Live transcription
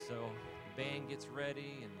So the band gets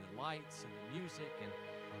ready, and the lights and the music, and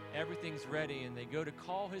everything's ready, and they go to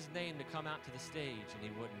call his name to come out to the stage, and he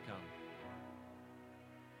wouldn't come.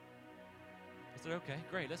 I said, okay,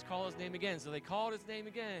 great, let's call his name again. So they called his name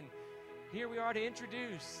again. Here we are to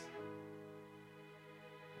introduce.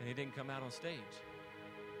 And he didn't come out on stage.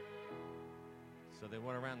 So they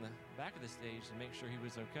went around the back of the stage to make sure he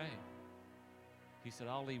was okay. He said,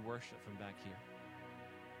 I'll lead worship from back here.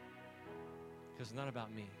 Because it's not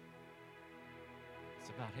about me. It's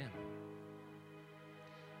about him.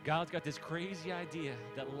 God's got this crazy idea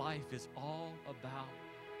that life is all about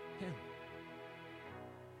him.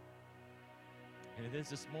 And it is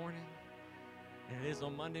this morning, and it is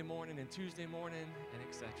on Monday morning and Tuesday morning, and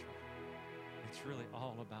etc. It's really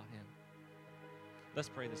all about him. Let's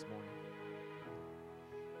pray this morning.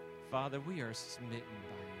 Father, we are smitten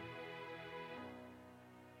by you.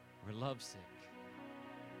 We're lovesick.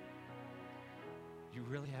 You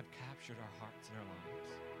really have captured our hearts and our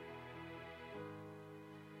lives.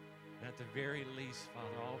 And at the very least,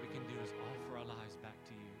 Father, all we can do is offer our lives back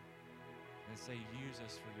to you and say, use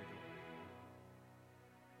us for your glory.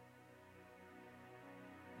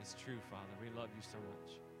 It's true, Father. We love you so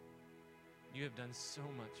much. You have done so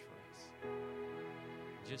much for us.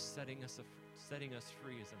 Just setting us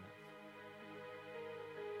free is enough.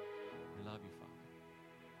 We love you, Father.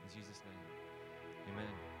 In Jesus' name,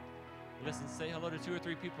 amen. Listen, say hello to 2 or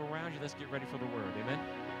 3 people around you. Let's get ready for the word. Amen.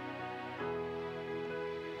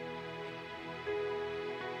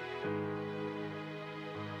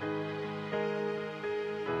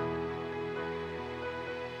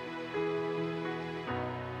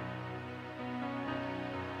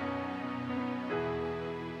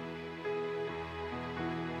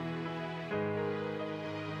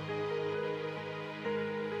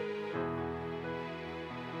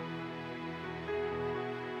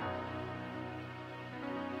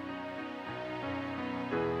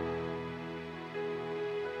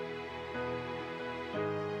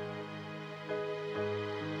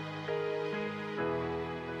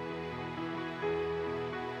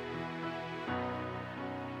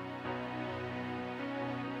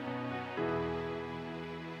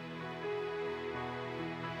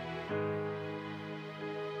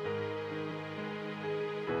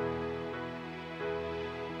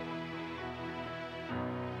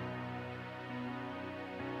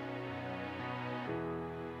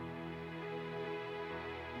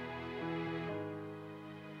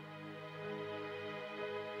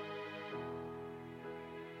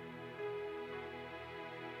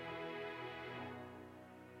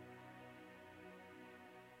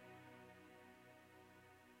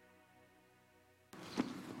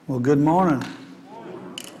 Well, good morning.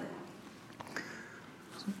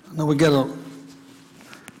 I know we got a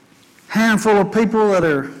handful of people that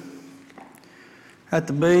are at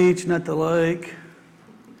the beach and at the lake.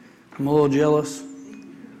 I'm a little jealous.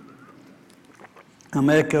 I'm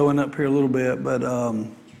echoing up here a little bit, but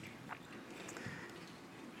I'm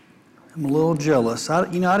a little jealous. I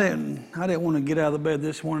didn't want to get out of the bed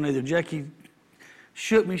this morning either. Jackie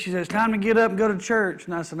shook me. She said, "It's time to get up and go to church."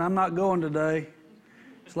 And I said, "I'm not going today.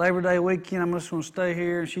 It's Labor Day weekend. I'm just going to stay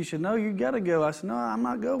here." And she said, "No, you got to go." I said, "No, I'm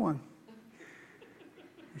not going."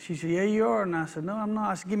 And she said, "Yeah, you are." And I said, "No, I'm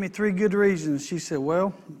not." I said, "Give me 3 good reasons." She said,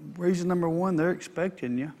 "Well, reason number 1, they're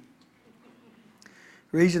expecting you.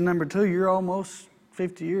 Reason number 2, you're almost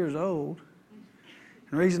 50 years old.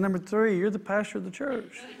 And reason number 3, you're the pastor of the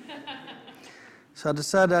church." So I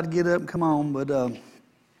decided I'd get up and come on. But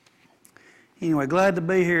anyway, glad to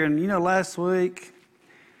be here. And, last week,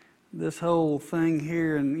 this whole thing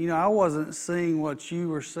here, and, I wasn't seeing what you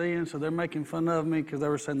were seeing, so they're making fun of me because they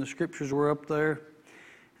were saying the scriptures were up there.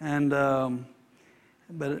 And,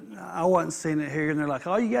 but I wasn't seeing it here. And they're like,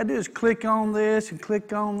 all you got to do is click on this and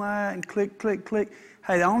click on that and click, click, click.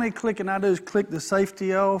 Hey, the only clicking I do is click the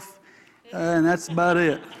safety off, and that's about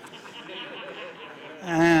it.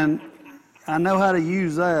 And I know how to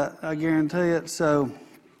use that, I guarantee it. So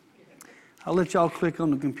I'll let y'all click on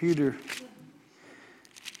the computer.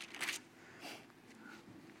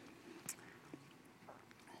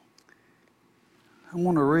 I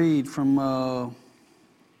want to read from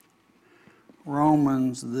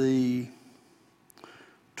Romans, the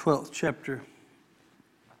 12th chapter,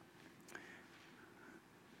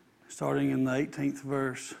 starting in the 18th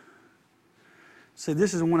verse. See,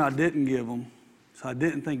 this is one I didn't give them, so I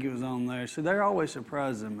didn't think it was on there. See, they're always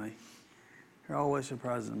surprising me. They're always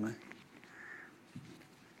surprising me.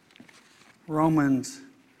 Romans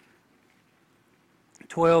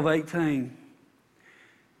 12:18.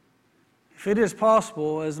 If it is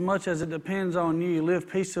possible, as much as it depends on you, live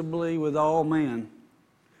peaceably with all men.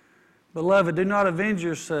 Beloved, do not avenge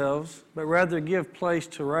yourselves, but rather give place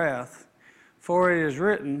to wrath. For it is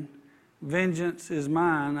written, vengeance is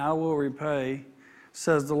mine, I will repay,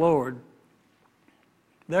 says the Lord.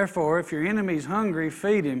 Therefore, if your enemy is hungry,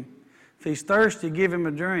 feed him. If he's thirsty, give him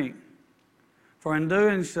a drink. For in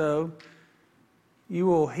doing so, you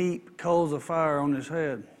will heap coals of fire on his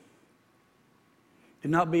head. Do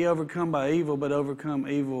not be overcome by evil, but overcome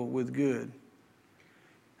evil with good.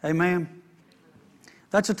 Amen.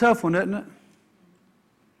 That's a tough one, isn't it?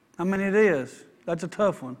 I mean, it is. That's a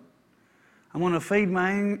tough one. I'm going to feed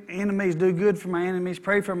my enemies, do good for my enemies,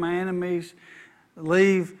 pray for my enemies,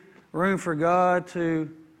 leave room for God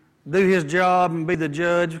to do His job and be the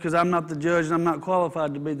judge, because I'm not the judge and I'm not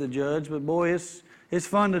qualified to be the judge. But boy, it's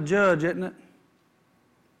fun to judge, isn't it?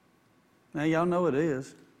 Now, y'all know it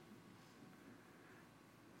is.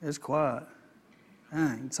 It's quiet.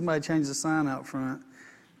 Dang, somebody changed the sign out front.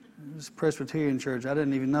 It's a Presbyterian church. I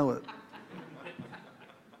didn't even know it.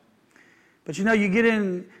 But you know, you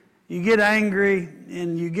get angry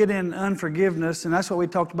and you get in unforgiveness, and that's what we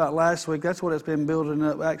talked about last week. That's what it's been building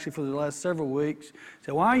up actually for the last several weeks.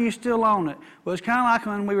 So why are you still on it? Well, it's kind of like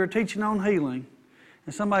when we were teaching on healing.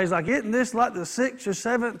 And somebody's like, isn't this like the 6th or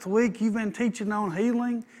 7th week you've been teaching on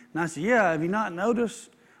healing? And I said, yeah, have you not noticed?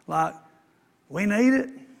 Like, we need it.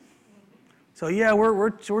 So yeah,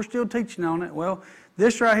 we're still teaching on it. Well,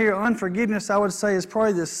 this right here, unforgiveness, I would say is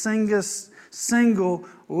probably the single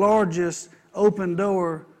largest open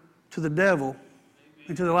door to the devil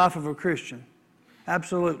into the life of a Christian.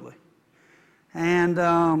 Absolutely. And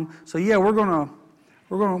so yeah, we're gonna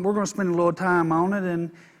spend a little time on it,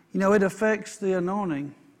 and you know, it affects the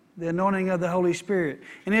anointing of the Holy Spirit,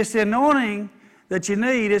 and it's the anointing that you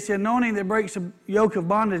need. It's the anointing that breaks the yoke of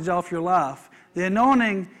bondage off your life. The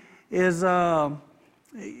anointing is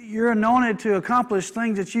you're anointed to accomplish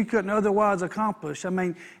things that you couldn't otherwise accomplish. I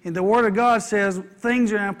mean, and the Word of God says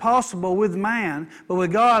things are impossible with man, but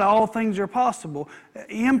with God all things are possible.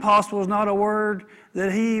 Impossible is not a word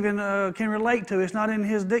that He even can relate to. It's not in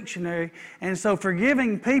His dictionary. And so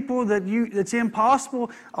forgiving people that's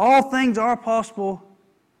impossible, all things are possible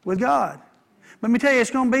with God. Let me tell you,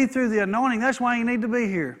 it's going to be through the anointing. That's why you need to be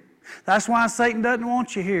here. That's why Satan doesn't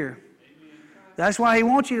want you here. That's why he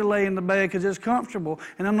wants you to lay in the bed, because it's comfortable.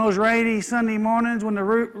 And on those rainy Sunday mornings when the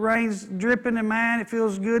rain's dripping and man, it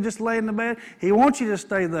feels good just to lay in the bed, he wants you to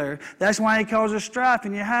stay there. That's why he causes strife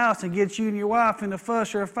in your house and gets you and your wife in a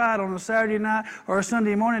fuss or a fight on a Saturday night or a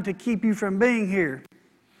Sunday morning to keep you from being here.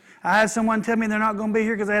 I had someone tell me they're not going to be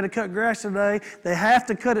here because they had to cut grass today. They have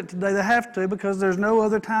to cut it today. They have to, because there's no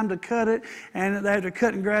other time to cut it, and they have to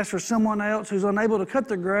cut grass for someone else who's unable to cut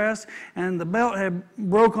the grass, and the belt had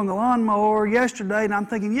broke on the lawnmower yesterday, and I'm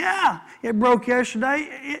thinking, yeah, it broke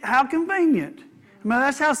yesterday. How convenient. I mean,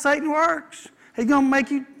 that's how Satan works. He's going to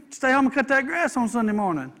make you stay home and cut that grass on Sunday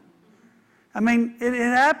morning. I mean, it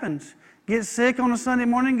happens. Get sick on a Sunday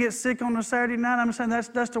morning, get sick on a Saturday night. I'm saying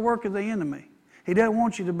that's the work of the enemy. He doesn't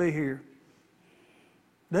want you to be here.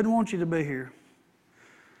 Doesn't want you to be here.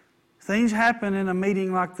 Things happen in a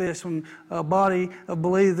meeting like this when a body of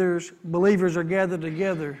believers are gathered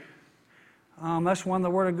together. That's when the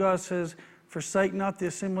Word of God says, forsake not the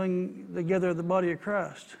assembling together of the body of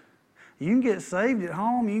Christ. You can get saved at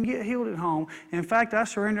home. You can get healed at home. In fact, I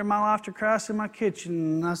surrendered my life to Christ in my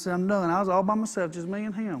kitchen, and I said, I'm done. I was all by myself, just me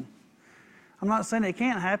and Him. I'm not saying it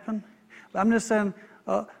can't happen, but I'm just saying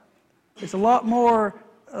it's a lot more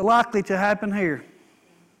likely to happen here,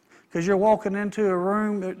 because you're walking into a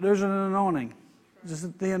room, there's an anointing,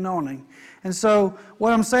 just the anointing. And so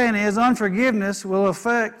what I'm saying is unforgiveness will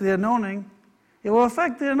affect the anointing. It will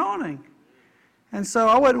affect the anointing. And so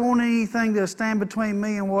I wouldn't want anything to stand between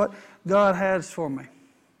me and what God has for me.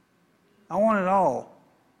 I want it all.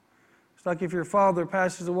 It's like if your father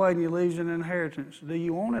passes away and he leaves an inheritance. Do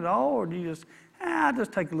you want it all, or do you just, I'll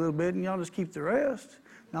just take a little bit and y'all just keep the rest?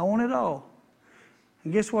 And I want it all.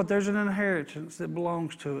 And guess what? There's an inheritance that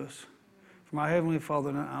belongs to us from our Heavenly Father,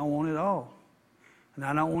 and I want it all. And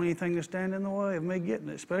I don't want anything to stand in the way of me getting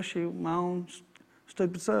it, especially my own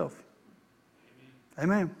stupid self.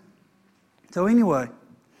 Amen. So anyway,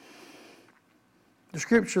 the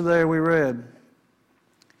scripture there we read,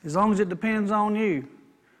 as long as it depends on you.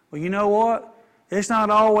 Well, you know what? It's not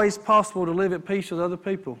always possible to live at peace with other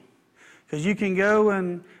people. Because you can go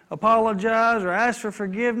and apologize or ask for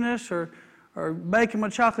forgiveness or bake them a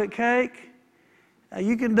chocolate cake.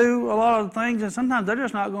 You can do a lot of things, and sometimes they're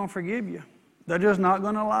just not going to forgive you. They're just not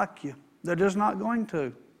going to like you. They're just not going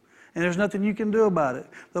to. And there's nothing you can do about it.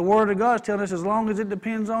 The Word of God is telling us as long as it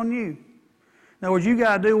depends on you. In other words, you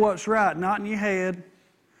got to do what's right, not in your head,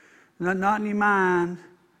 not in your mind,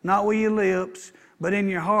 not with your lips, but in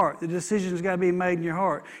your heart. The decision's got to be made in your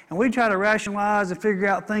heart. And we try to rationalize and figure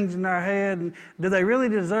out things in our head. And do they really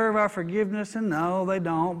deserve our forgiveness? And no, they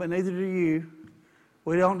don't, but neither do you.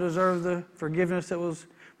 We don't deserve the forgiveness that was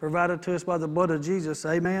provided to us by the blood of Jesus.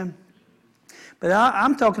 Amen? But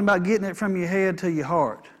I'm talking about getting it from your head to your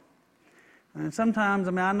heart. And sometimes,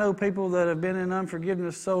 I know people that have been in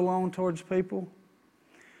unforgiveness so long towards people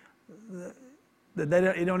that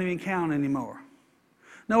it don't even count anymore.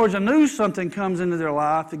 In other words, I knew something comes into their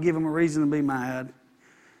life to give them a reason to be mad,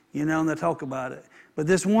 and they talk about it. But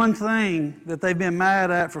this one thing that they've been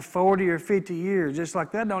mad at for 40 or 50 years, just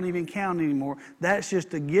like that, don't even count anymore. That's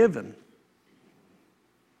just a given.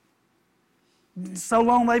 So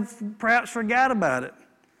long they've perhaps forgot about it.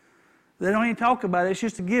 They don't even talk about it. It's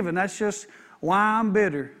just a given. That's just why I'm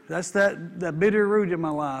bitter. That's that bitter root in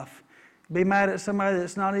my life. Be mad at somebody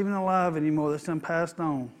that's not even alive anymore, that's done passed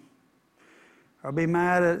on. Or be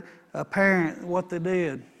mad at a parent, what they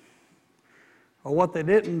did. Or what they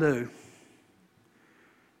didn't do.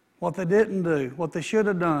 What they didn't do. What they should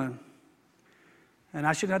have done. And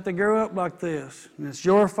I shouldn't have to grow up like this. And it's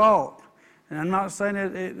your fault. And I'm not saying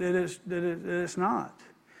that it's not.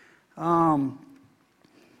 I'm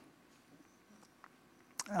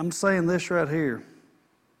saying this right here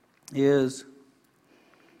is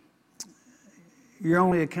you're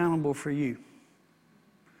only accountable for you.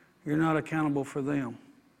 You're not accountable for them.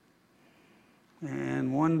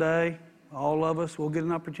 And one day, all of us will get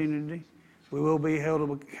an opportunity. We will be held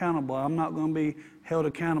accountable. I'm not going to be held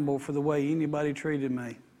accountable for the way anybody treated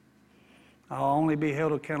me. I'll only be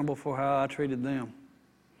held accountable for how I treated them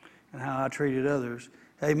and how I treated others.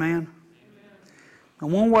 Amen? Amen.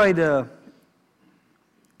 And one way to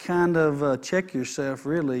kind of check yourself,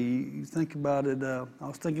 really, you think about it. I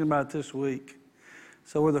was thinking about it this week.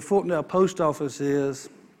 So where the Fultondale post office is,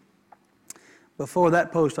 before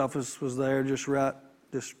that post office was there, just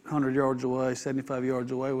 100 yards away, 75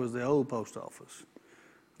 yards away, was the old post office.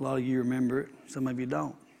 A lot of you remember it. Some of you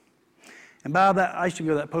don't. And by that, I used to go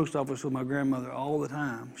to that post office with my grandmother all the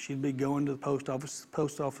time. She'd be going to the post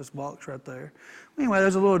office box right there. Anyway,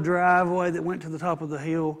 there's a little driveway that went to the top of the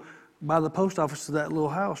hill by the post office to that little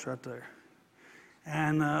house right there.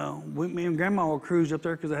 And me and Grandma would cruise up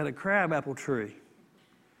there because they had a crabapple tree.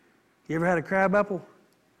 You ever had a crabapple?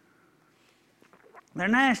 They're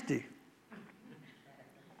nasty.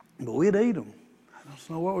 But we'd eat them. I don't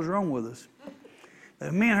know what was wrong with us.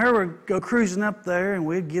 But me and her would go cruising up there and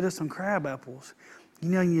we'd get us some crab apples.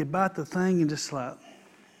 And you bite the thing and just like,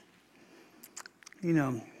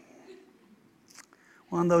 one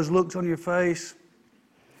of those looks on your face,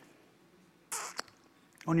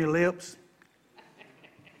 on your lips.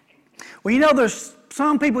 Well, there's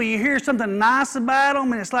some people, you hear something nice about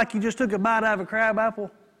them and it's like you just took a bite out of a crab apple.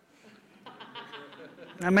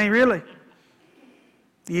 Really.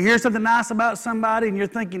 You hear something nice about somebody and you're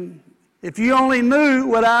thinking, if you only knew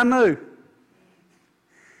what I knew.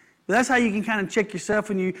 But that's how you can kind of check yourself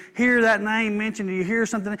when you hear that name mentioned or you hear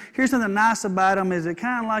something nice about them. Is it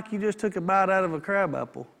kind of like you just took a bite out of a crab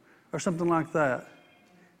apple or something like that?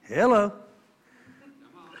 Hello.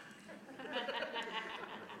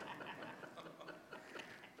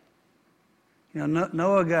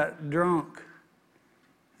 Noah got drunk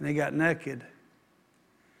and he got naked.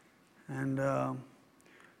 And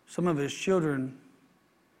some of his children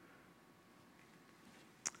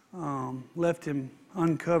left him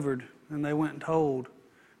uncovered, and they went and told,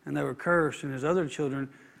 and they were cursed. And his other children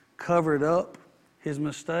covered up his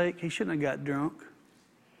mistake. He shouldn't have got drunk.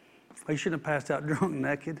 He shouldn't have passed out drunk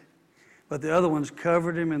naked. But the other ones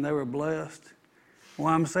covered him, and they were blessed.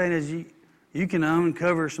 What I'm saying is you can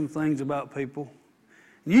uncover some things about people.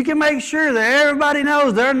 You can make sure that everybody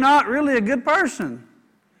knows they're not really a good person.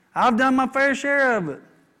 I've done my fair share of it.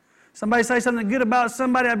 Somebody say something good about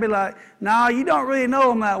somebody, I'd be like, no, you don't really know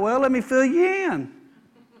them that well. Let me fill you in.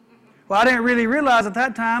 Well, I didn't really realize at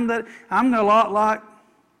that time that I'm a lot like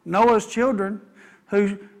Noah's children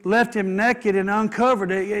who left him naked and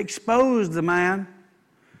uncovered it, exposed the man.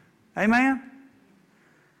 Amen?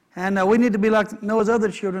 And we need to be like Noah's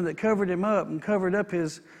other children that covered him up and covered up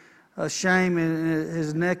his shame and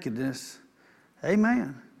his nakedness.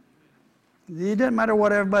 Amen. It doesn't matter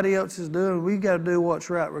what everybody else is doing. We got to do what's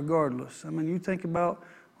right regardless. You think about,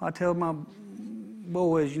 I tell my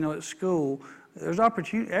boys, at school, there's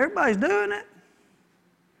opportunity. Everybody's doing it.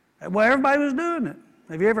 Well, everybody was doing it.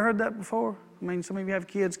 Have you ever heard that before? Some of you have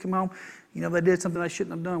kids come home, they did something they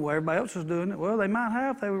shouldn't have done. Well, everybody else was doing it. Well, they might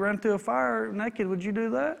have. They would run through a fire naked. Would you do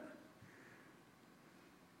that?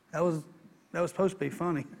 That was supposed to be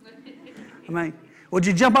funny. Would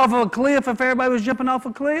you jump off of a cliff if everybody was jumping off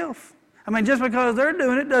a cliff? I mean, just because they're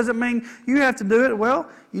doing it doesn't mean you have to do it. Well,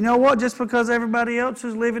 you know what? Just because everybody else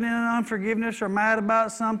is living in unforgiveness or mad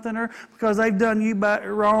about something or because they've done you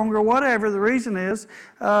wrong or whatever the reason is,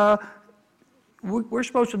 we're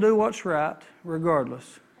supposed to do what's right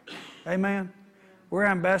regardless. Amen? We're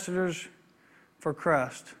ambassadors for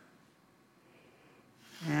Christ.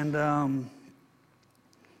 And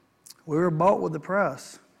we were bought with a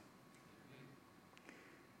price.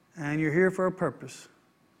 And you're here for a purpose.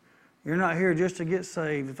 You're not here just to get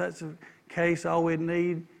saved. If that's the case, all we'd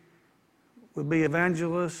need would be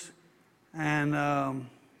evangelists and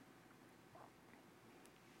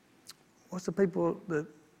what's the people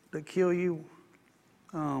that kill you?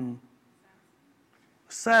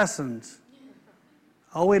 Assassins.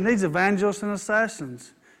 All we need is evangelists and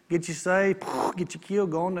assassins. Get you saved, get you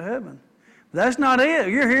killed, go on to heaven. But that's not it.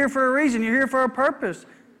 You're here for a reason. You're here for a purpose.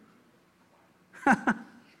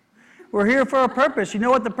 We're here for a purpose. You know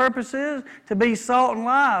what the purpose is? To be salt and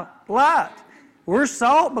light. We're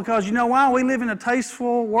salt because you know why? We live in a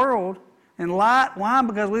tasteful world. And light, why?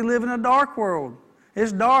 Because we live in a dark world.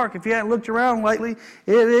 It's dark. If you haven't looked around lately,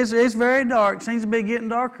 it's very dark. It seems to be getting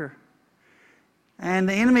darker. And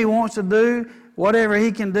the enemy wants to do whatever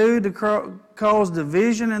he can do to cause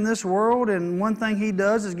division in this world. And one thing he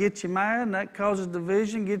does is get you mad, and that causes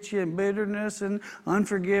division, gets you in bitterness and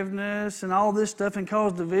unforgiveness and all this stuff and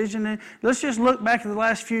cause division. And let's just look back at the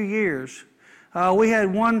last few years. We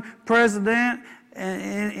had one president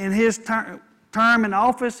in his term in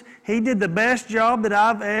office. He did the best job that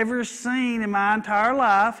I've ever seen in my entire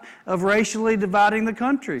life of racially dividing the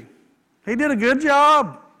country. He did a good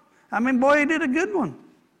job. I mean, boy, he did a good one.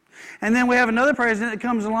 And then we have another president that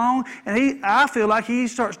comes along, and I feel like he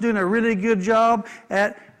starts doing a really good job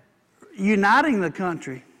at uniting the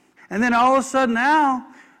country. And then all of a sudden now,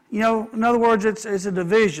 you know, in other words, it's a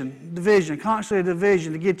division, constantly a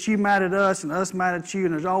division to get you mad at us and us mad at you,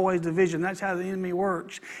 and there's always division. That's how the enemy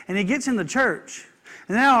works. And he gets in the church.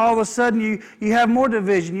 And now all of a sudden you have more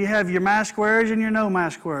division. You have your mask wearers and your no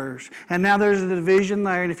mask wearers. And now there's a division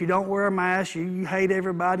there. And if you don't wear a mask, you hate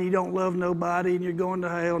everybody, you don't love nobody, and you're going to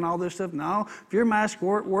hell and all this stuff. No, if your mask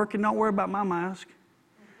working, don't worry about my mask.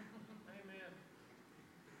 Amen.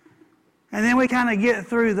 And then we kind of get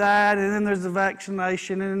through that, and then there's the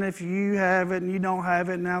vaccination. And if you have it and you don't have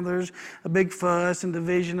it, now there's a big fuss and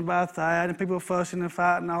division about that, and people fussing and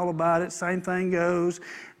fighting all about it. Same thing goes.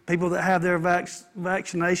 People that have their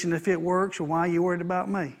vaccination, if it works, well, why are you worried about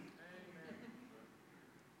me? Amen.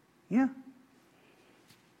 Yeah.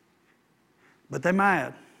 But they're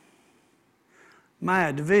mad.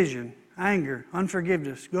 Mad, division, anger,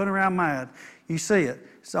 unforgiveness, going around mad. You see it.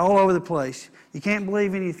 It's all over the place. You can't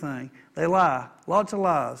believe anything. They lie. Lots of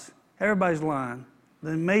lies. Everybody's lying.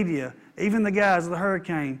 The media, even the guys of the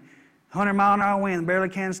hurricane, 100-mile-an-hour wind, barely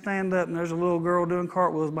can stand up, and there's a little girl doing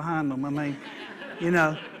cartwheels behind them. I mean, you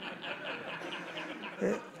know.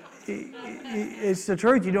 It's the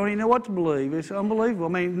truth. You don't even know what to believe. It's unbelievable. I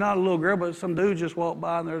mean, not a little girl, but some dude just walked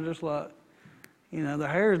by and they're just like, you know, their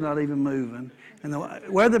hair's not even moving. And the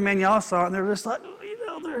weathermen, y'all saw it, and they're just like, you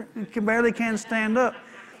know, they barely can stand up.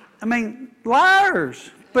 I mean, liars.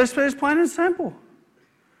 But it's plain and simple.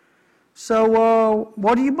 So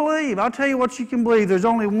what do you believe? I'll tell you what you can believe. There's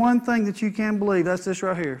only one thing that you can believe. That's this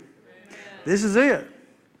right here. Amen. This is it.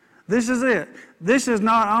 This is it. This is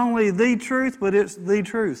not only the truth, but it's the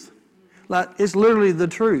truth. Like, it's literally the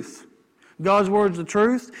truth. God's word's the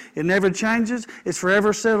truth. It never changes. It's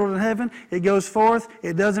forever settled in heaven. It goes forth.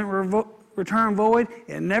 It doesn't return void.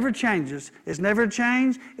 It never changes. It's never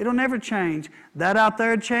changed. It'll never change. That out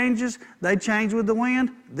there changes. They change with the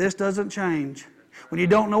wind. This doesn't change. When you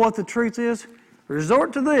don't know what the truth is,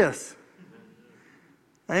 resort to this.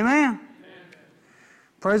 Amen.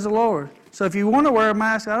 Praise the Lord. So if you want to wear a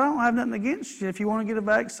mask, I don't have nothing against you. If you want to get a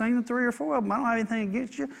vaccine, 3 or 4 of them, I don't have anything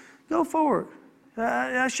against you. Go for it.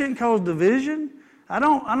 I shouldn't cause division.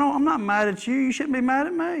 I'm not mad at you. You shouldn't be mad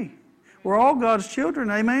at me. We're all God's children,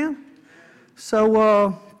 amen?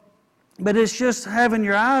 So, but it's just having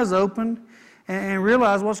your eyes open and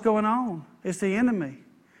realize what's going on. It's the enemy.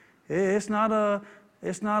 It's not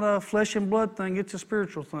a flesh and blood thing. It's a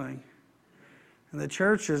spiritual thing. And the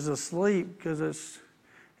church is asleep because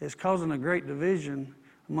it's causing a great division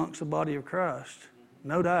amongst the body of Christ.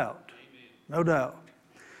 No doubt. No doubt.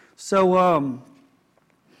 So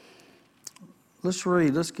let's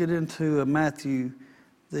read. Let's get into Matthew,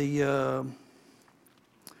 the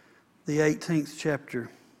 18th chapter.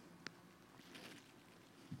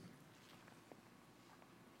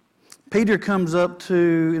 Peter comes up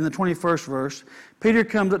to, in the 21st verse, Peter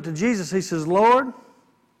comes up to Jesus. He says, Lord,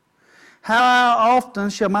 how often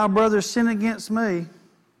shall my brother sin against me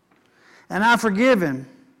and I forgive him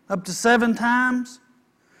up to 7 times?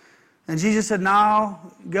 And Jesus said, no,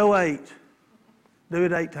 go 8. Do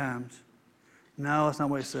it 8 times. No, that's not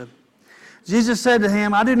what he said. Jesus said to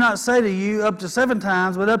him, I do not say to you up to 7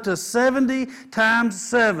 times, but up to 70 times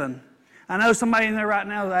 7. I know somebody in there right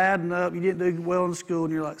now is adding up. You didn't do well in school,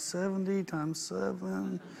 and you're like, 70 times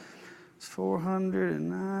 7, it's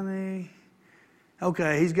 490.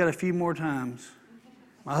 Okay, he's got a few more times.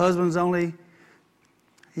 My husband's I've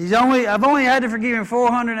only had to forgive him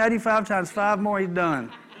 485 times, 5 more he's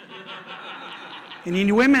done. And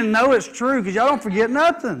you women know it's true because y'all don't forget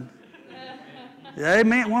nothing.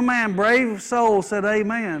 Amen. One man, brave soul, said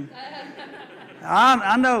amen.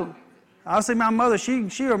 I know. I see my mother, she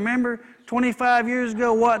remember 25 years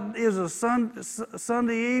ago what it was a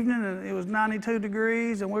Sunday evening and it was 92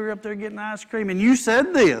 degrees and we were up there getting ice cream and you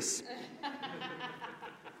said this.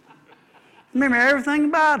 Remember everything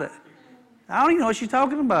about it. I don't even know what she's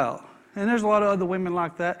talking about. And there's a lot of other women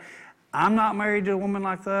like that. I'm not married to a woman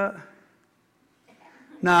like that.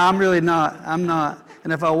 No, I'm really not. I'm not.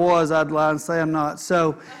 And if I was, I'd lie and say I'm not.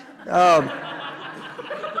 So,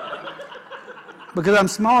 because I'm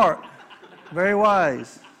smart, very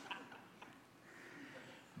wise.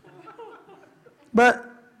 But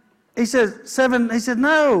he said 7. He said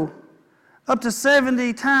no, up to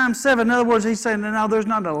 70 times 7. In other words, he's saying no, there's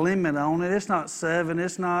not a limit on it. It's not 7.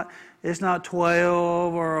 It's not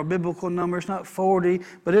 12 or a biblical number. It's not 40.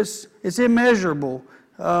 But it's immeasurable.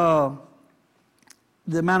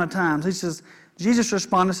 The amount of times. He says, Jesus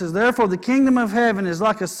responded, says, therefore the kingdom of heaven is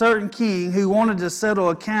like a certain king who wanted to settle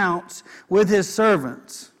accounts with his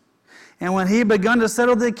servants. And when he had begun to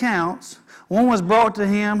settle the accounts, one was brought to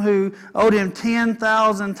him who owed him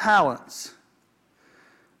 10,000 talents.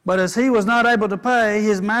 But as he was not able to pay,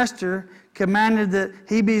 his master commanded that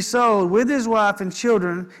he be sold with his wife and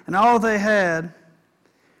children and all they had,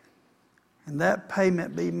 and that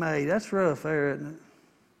payment be made. That's rough there, isn't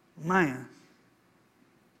it? Man,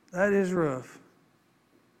 that is rough.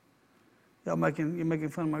 You're making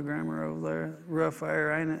fun of my grammar over there. Rough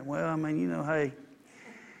air, ain't it? Well, I mean, hey,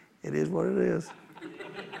 it is what it is.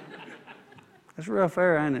 It's rough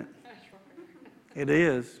air, ain't it? It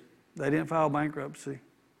is. They didn't file bankruptcy.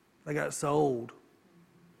 They got sold.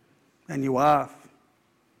 And your wife.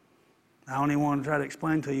 I don't even want to try to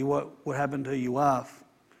explain to you what happened to your wife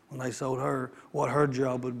when they sold her, what her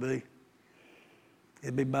job would be.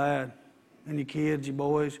 It'd be bad. And your kids, your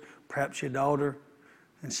boys, perhaps your daughter,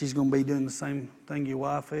 and she's going to be doing the same thing your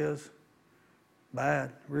wife is.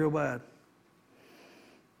 Bad, real bad.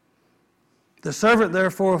 The servant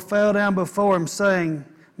therefore fell down before him, saying,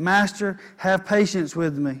 Master, have patience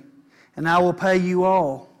with me, and I will pay you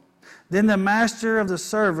all. Then the master of the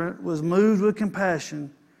servant was moved with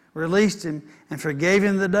compassion, released him, and forgave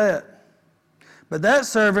him the debt. But that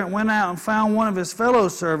servant went out and found one of his fellow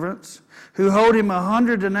servants who owed him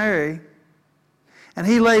 100 denarii, and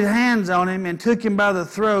he laid hands on him and took him by the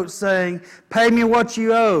throat, saying, Pay me what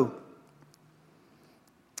you owe.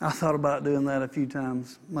 I thought about doing that a few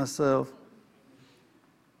times myself.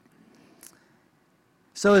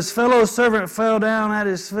 So his fellow servant fell down at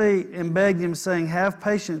his feet and begged him, saying, Have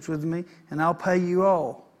patience with me, and I'll pay you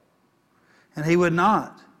all. And he would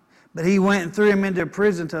not. But he went and threw him into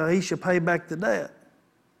prison till he should pay back the debt.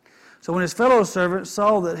 So when his fellow servants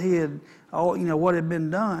saw that he had, what had been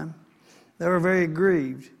done, they were very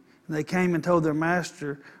grieved. And they came and told their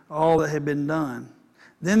master all that had been done.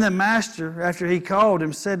 Then the master, after he called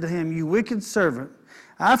him, said to him, You wicked servant,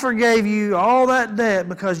 I forgave you all that debt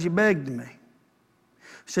because you begged me.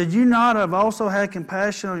 Should you not have also had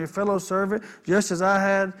compassion on your fellow servant, just as I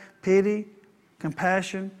had pity,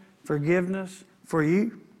 compassion, forgiveness for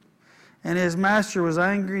you? And his master was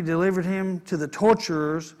angry, delivered him to the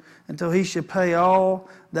torturers until he should pay all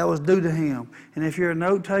that was due to him. And if you're a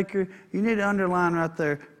note taker, you need to underline right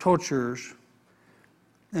there, torturers.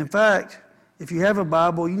 In fact, if you have a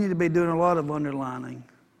Bible, you need to be doing a lot of underlining,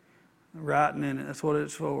 writing in it. That's what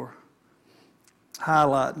it's for.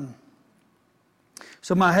 Highlighting.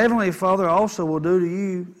 So my heavenly Father also will do to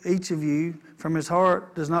you, each of you, from his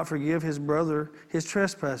heart does not forgive his brother his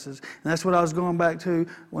trespasses. And that's what I was going back to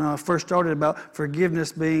when I first started about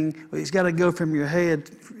forgiveness being, it's got to go from your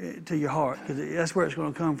head to your heart, because that's where it's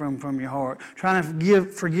going to come from your heart. Trying to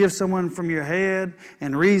forgive someone from your head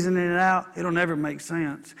and reasoning it out, it'll never make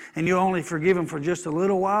sense. And you'll only forgive them for just a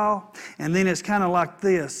little while, and then it's kind of like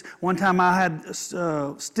this. One time I had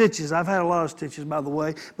stitches. I've had a lot of stitches, by the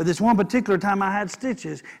way, but this one particular time I had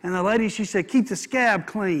stitches, and the lady, she said, keep the scab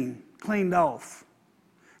cleaned off.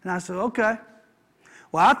 And I said, okay.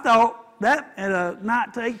 Well, I thought that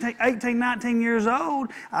at 18, 19 years old,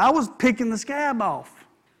 I was picking the scab off.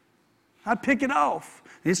 I'd pick it off.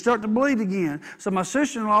 It'd start to bleed again. So my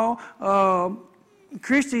sister-in-law,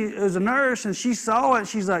 Christy, is a nurse, and she saw it.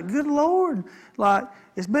 She's like, good Lord, like,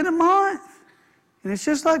 it's been a month, and it's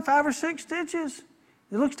just like 5 or 6 stitches.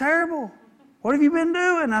 It looks terrible. What have you been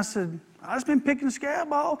doing? I said, I've just been picking the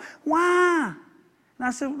scab off. Why? And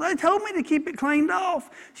I said, well, they told me to keep it cleaned off.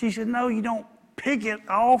 She said, no, you don't pick it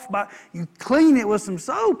off, you clean it with some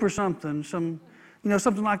soap or something, something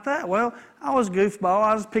like that. Well, I was a goofball.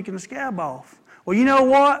 I was picking the scab off. Well, you know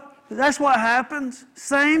what? That's what happens.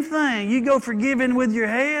 Same thing. You go forgiving with your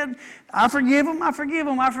head. I forgive them, I forgive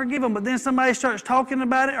them, I forgive them. But then somebody starts talking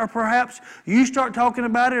about it, or perhaps you start talking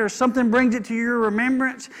about it, or something brings it to your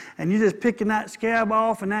remembrance, and you're just picking that scab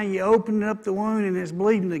off, and now you open up the wound, and it's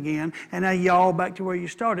bleeding again, and now you're all back to where you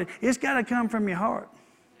started. It's got to come from your heart.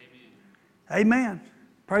 Amen.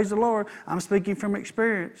 Praise the Lord. I'm speaking from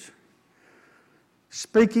experience.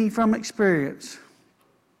 Speaking from experience.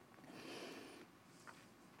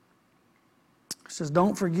 It says,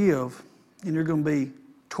 don't forgive, and you're going to be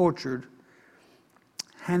tortured.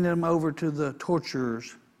 Handing them over to the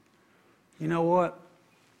torturers. You know what?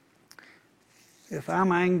 If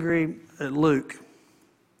I'm angry at Luke,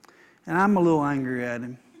 and I'm a little angry at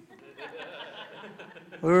him.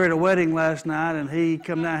 We were at a wedding last night, and he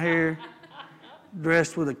come down here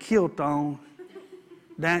dressed with a kilt on,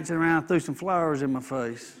 dancing around, threw some flowers in my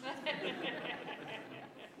face.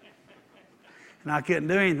 And I couldn't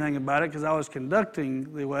do anything about it because I was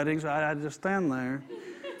conducting the wedding, so I had to just stand there.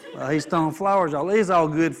 He's throwing flowers all. It's all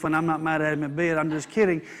good fun. I'm not mad at him a bit. I'm just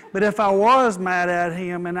kidding. But if I was mad at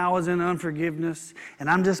him and I was in unforgiveness and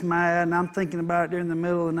I'm just mad and I'm thinking about it during the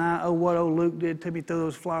middle of the night, oh, what old Luke did to me, threw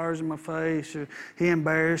those flowers in my face, or he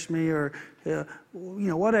embarrassed me, or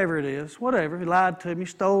whatever it is, whatever. He lied to me,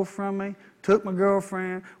 stole from me, took my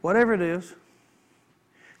girlfriend, whatever it is.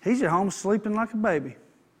 He's at home sleeping like a baby.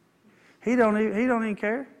 He don't even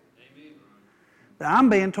care. But I'm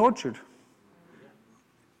being tortured.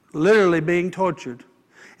 Literally being tortured.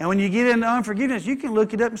 And when you get into unforgiveness, you can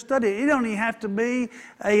look it up and study it. It don't even have to be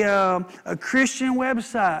a Christian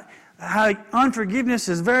website. How unforgiveness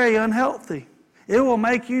is very unhealthy. It will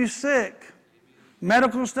make you sick.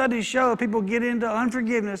 Medical studies show that people get into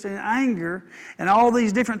unforgiveness and anger and all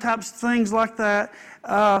these different types of things like that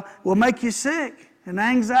will make you sick. And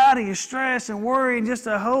anxiety and stress and worry and just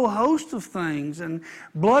a whole host of things, and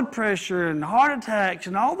blood pressure and heart attacks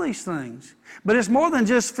and all these things. But it's more than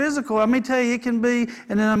just physical. Let me tell you, it can be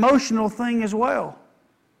an emotional thing as well.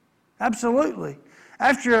 Absolutely.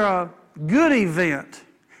 After a good event,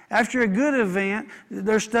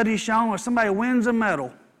 there's studies showing where somebody wins a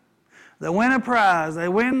medal, they win a prize, they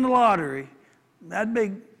win the lottery. That'd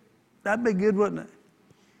be good, wouldn't it?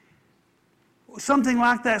 Something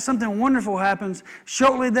like that, something wonderful happens.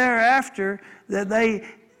 Shortly thereafter, that they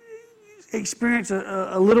experience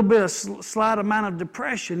a little bit of slight amount of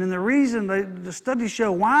depression. And the reason the studies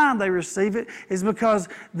show why they receive it is because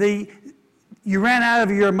you ran out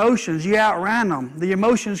of your emotions. You outran them. The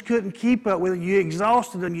emotions couldn't keep up with it. You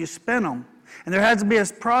exhausted them. You spent them. And there has to be a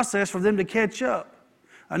process for them to catch up.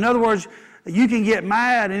 In other words, you can get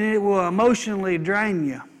mad and it will emotionally drain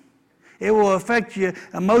you. It will affect you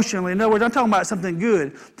emotionally. In other words, I'm talking about something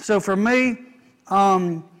good. So for me,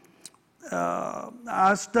 I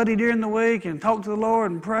study during the week and talk to the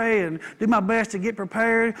Lord and pray and do my best to get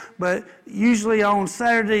prepared. But usually on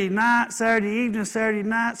Saturday night, Saturday evening, Saturday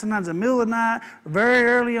night, sometimes the middle of the night, very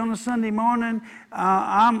early on a Sunday morning,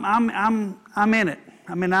 I'm in it.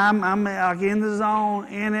 I mean, I'm like in the zone,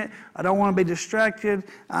 in it. I don't want to be distracted.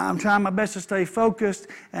 I'm trying my best to stay focused,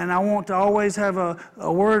 and I want to always have a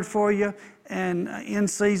word for you, and in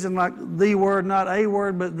season, like the word, not a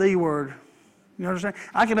word, but the word. You understand?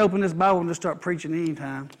 I can open this Bible and just start preaching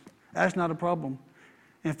anytime. That's not a problem.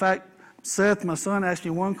 In fact, Seth, my son, asked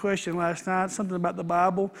me one question last night, something about the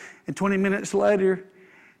Bible, and 20 minutes later,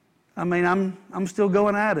 I mean, I'm still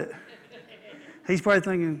going at it. He's probably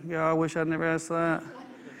thinking, yeah, I wish I'd never asked that.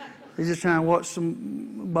 He's just trying to watch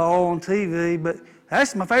some ball on TV, but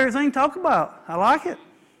that's my favorite thing to talk about. I like it.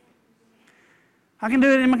 I can do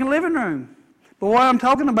it in my living room. But what I'm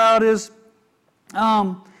talking about is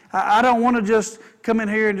I don't want to just come in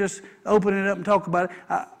here and just open it up and talk about it.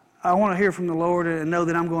 I want to hear from the Lord and know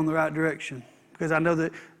that I'm going the right direction, because I know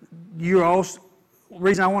that you're all. The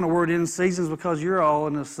reason I want to word in seasons is because you're all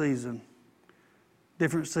in a season.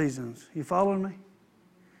 Different seasons. You following me?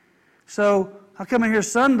 So I come in here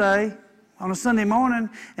Sunday, on a Sunday morning,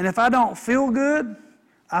 and if I don't feel good,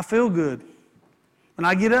 I feel good. When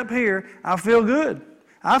I get up here, I feel good.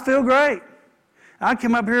 I feel great. I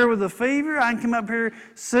come up here with a fever. I can come up here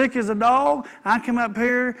sick as a dog. I come up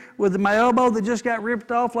here with my elbow that just got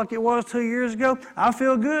ripped off like it was 2 years ago. I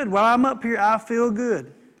feel good. While I'm up here, I feel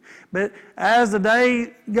good. But as the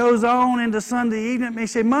day goes on into Sunday evening, he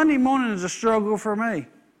said, Monday morning is a struggle for me.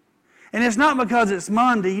 And it's not because it's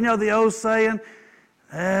Monday. You know the old saying,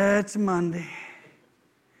 it's Monday.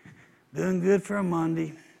 Doing good for a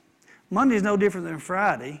Monday. Monday is no different than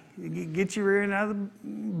Friday. You get your rear end out of the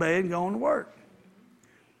bed and go on to work.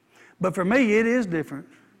 But for me, it is different,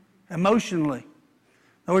 emotionally. In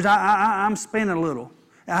other words, I'm spinning a little.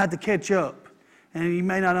 I had to catch up. And you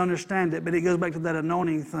may not understand it, but it goes back to that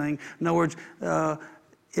anointing thing. In other words,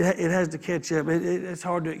 it has to catch up. It's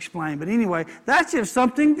hard to explain. But anyway, that's if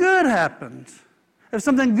something good happens. If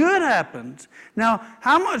something good happens. Now,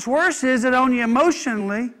 how much worse is it on you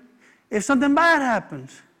emotionally if something bad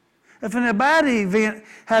happens? If a bad event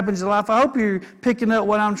happens in life, I hope you're picking up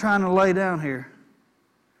what I'm trying to lay down here.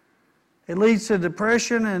 It leads to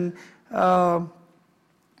depression and,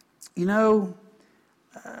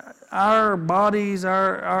 our bodies,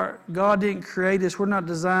 our God didn't create us. We're not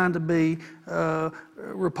designed to be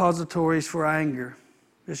repositories for anger.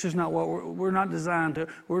 It's just not what we're not designed to.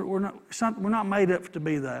 We're not made up to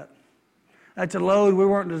be that. That's a load we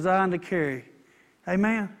weren't designed to carry.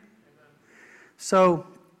 Amen? So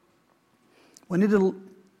we need to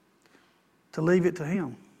leave it to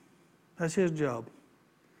Him. That's His job.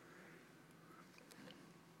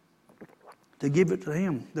 To give it to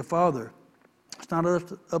Him, the Father. It's not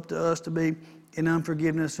up to us to be in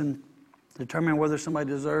unforgiveness and determine whether somebody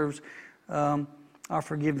deserves our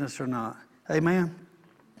forgiveness or not. Amen?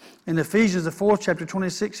 In Ephesians, the 4th chapter,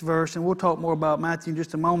 26th verse, and we'll talk more about Matthew in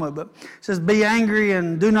just a moment, but it says, be angry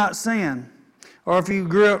and do not sin. Or if you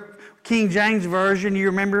grew up King James Version, you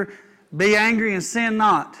remember, be angry and sin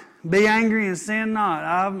not. Be angry and sin not.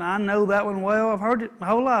 I know that one well. I've heard it my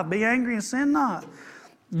whole life. Be angry and sin not.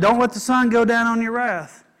 Don't let the sun go down on your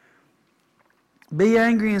wrath. Be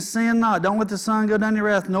angry and sin not. Don't let the sun go down your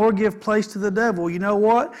wrath, nor give place to the devil. You know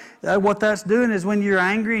what? What that's doing is when you're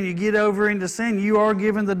angry and you get over into sin, you are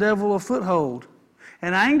giving the devil a foothold.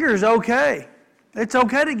 And anger is okay. It's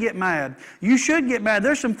okay to get mad. You should get mad.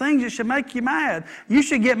 There's some things that should make you mad. You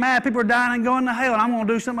should get mad. People are dying and going to hell, and I'm going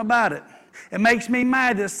to do something about it. It makes me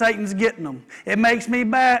mad that Satan's getting them. It makes me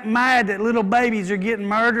mad that little babies are getting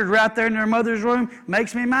murdered right there in their mother's womb. It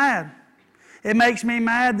makes me mad. It makes me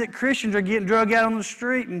mad that Christians are getting drug out on the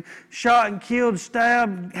street and shot and killed,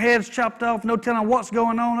 stabbed, heads chopped off, no telling what's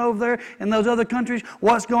going on over there in those other countries,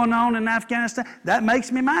 what's going on in Afghanistan. That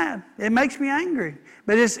makes me mad. It makes me angry.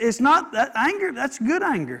 But it's not that anger, that's good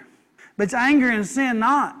anger. But it's anger and sin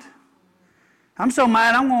not. I'm so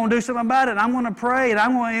mad, I'm going to do something about it. I'm going to pray and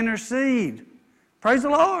I'm going to intercede. Praise the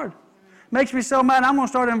Lord. Makes me so mad, I'm going to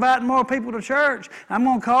start inviting more people to church. I'm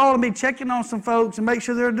going to call and be checking on some folks and make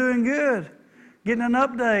sure they're doing good. Getting an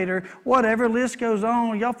update or whatever, list goes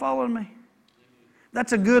on. Y'all following me?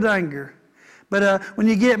 That's a good anger. But when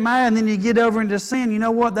you get mad and then you get over into sin, you know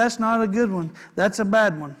what? That's not a good one. That's a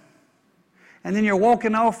bad one. And then you're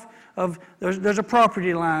walking off of, there's a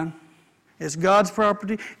property line. It's God's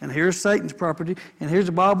property, and here's Satan's property, and here's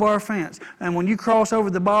the barbed wire fence. And when you cross over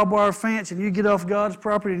the barbed wire fence and you get off God's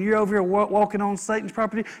property and you're over here walking on Satan's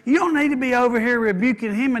property, you don't need to be over here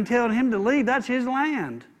rebuking him and telling him to leave. That's his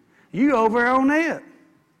land. You over there on it.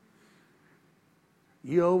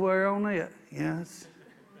 You over there on it. Yes.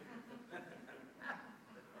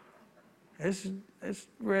 It's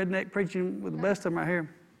redneck preaching with the best of them right here.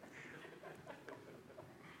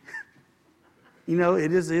 You know,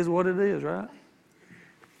 it is what it is, right?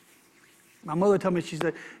 My mother told me, she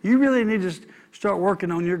said, you really need to start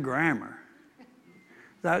working on your grammar.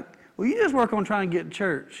 Like, well, you just work on trying to get to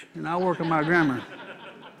church, and I'll work on my grammar.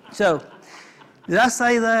 So, did I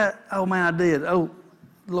say that? Oh, man, I did. Oh,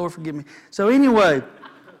 Lord, forgive me. So anyway,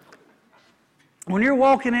 when you're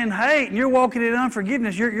walking in hate and you're walking in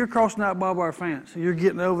unforgiveness, you're crossing that barbed wire fence. You're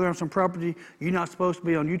getting over there on some property you're not supposed to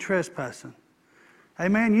be on. You're trespassing.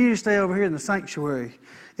 Amen. You need to stay over here in the sanctuary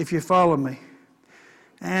if you follow me.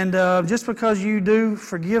 And just because you do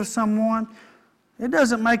forgive someone, it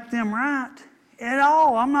doesn't make them right at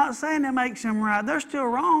all. I'm not saying it makes them right. They're still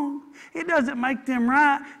wrong. It doesn't make them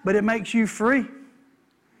right, but it makes you free.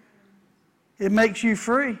 It makes you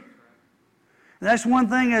free. And that's one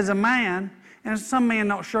thing as a man, and some men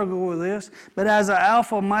don't struggle with this, but as an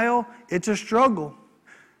alpha male, it's a struggle.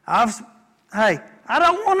 I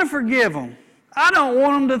don't want to forgive them. I don't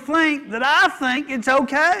want them to think that I think it's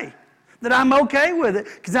okay, that I'm okay with it,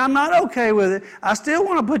 because I'm not okay with it. I still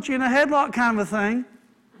want to put you in a headlock kind of a thing.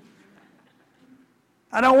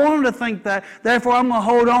 I don't want them to think that. Therefore, I'm going to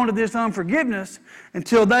hold on to this unforgiveness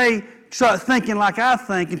until they start thinking like I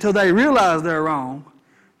think, until they realize they're wrong.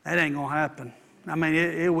 That ain't going to happen. I mean,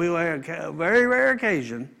 it will at a very rare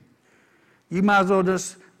occasion. You might as well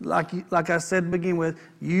just, like I said to begin with,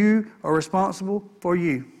 you are responsible for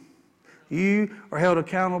you. You are held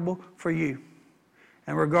accountable for you.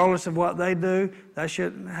 And regardless of what they do, that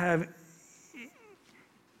shouldn't have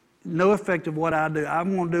no effect of what I do.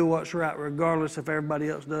 I'm going to do what's right regardless if everybody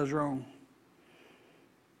else does wrong.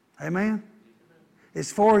 Amen?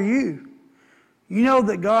 It's for you. You know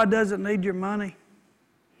that God doesn't need your money?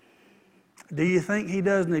 Do you think He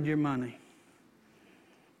does need your money?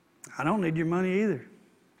 I don't need your money either.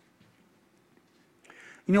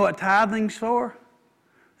 You know what tithing's for?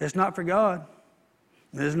 It's not for God.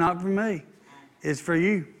 It's not for me. It's for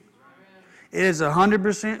you. It is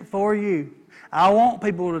 100% for you. I want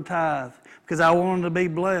people to tithe because I want them to be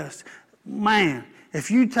blessed. Man, if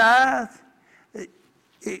you tithe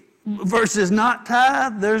versus not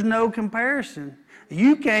tithe, there's no comparison.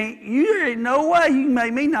 You ain't no way you can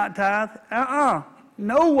make me not tithe.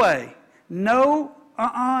 No way. No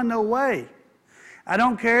way. I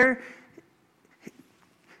don't care.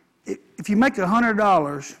 If you make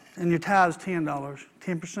 $100 and your tithe is $10,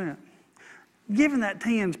 10%, giving that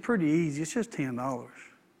 10 is pretty easy. It's just $10,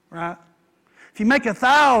 right? If you make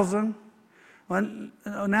 1,000, well,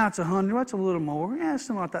 now it's 100. That's a little more. Yeah, it's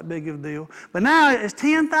not that big of a deal. But now it's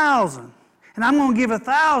 10,000, and I'm going to give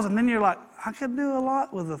 1,000. Then you're like, I could do a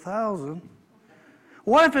lot with 1,000.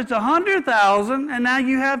 What if it's 100,000 and now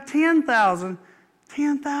you have 10,000?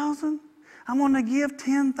 10,000? I'm going to give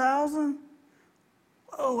 10,000.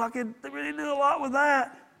 Oh, I could really do a lot with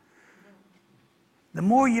that. The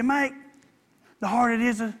more you make, the harder it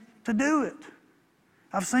is to do it.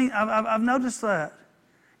 I've noticed that.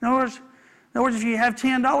 In other words, if you have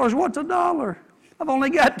 $10, what's a dollar? I've only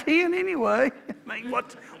got 10 anyway. I mean,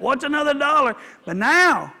 what's another dollar? But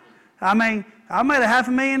now, I made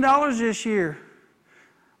 $500,000 this year.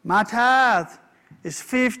 My tithe is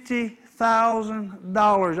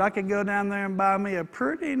 $50,000. I could go down there and buy me a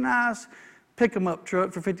pretty nice pick-em-up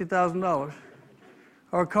truck for $50,000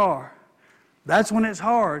 or a car. That's when it's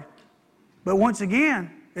hard. But once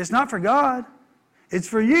again, it's not for God. It's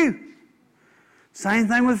for you. Same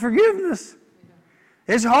thing with forgiveness.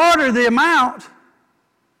 It's harder, the amount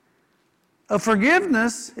of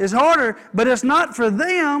forgiveness is harder, but it's not for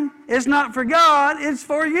them. It's not for God. It's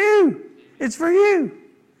for you. It's for you.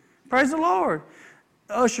 Praise the Lord.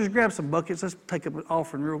 Ushers, grab some buckets. Let's take up an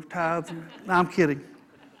offering, real tithes. No, I'm kidding.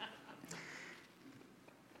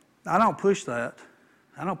 I don't push that.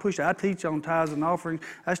 I teach on tithes and offerings.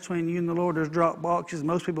 That's between you and the Lord. There's drop boxes.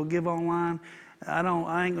 Most people give online. I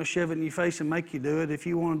ain't going to shove it in your face and make you do it. If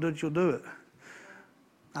you want to do it, you'll do it.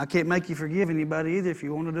 I can't make you forgive anybody either if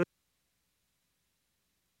you want to do it.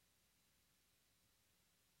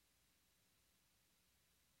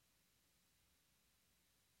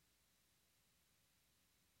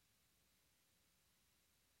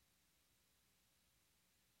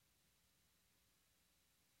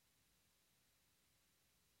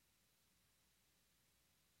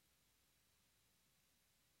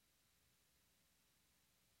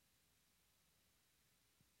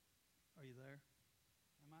 Are you there?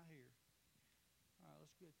 Am I here? All right,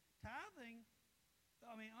 that's good. Tithing,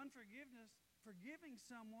 unforgiveness, forgiving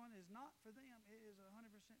someone is not for them. It is 100%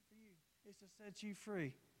 for you. It's to set you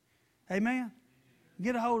free. Amen?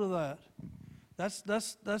 Get a hold of that. That's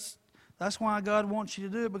why God wants you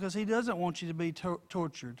to do it, because He doesn't want you to be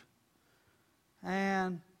tortured.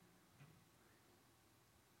 And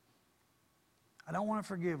I don't want to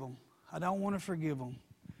forgive them. I don't want to forgive them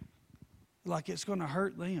like it's going to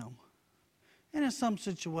hurt them. And in some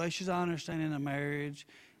situations, I understand in a marriage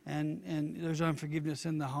and there's unforgiveness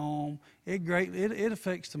in the home, it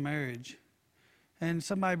affects the marriage. And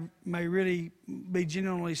somebody may really be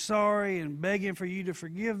genuinely sorry and begging for you to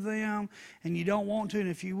forgive them, and you don't want to, and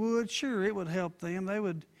if you would, sure, it would help them.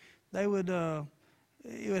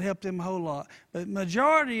 It would help them a whole lot. But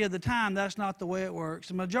majority of the time, that's not the way it works.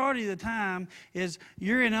 The majority of the time is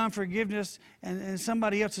you're in unforgiveness and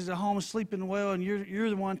somebody else is at home sleeping well, and you're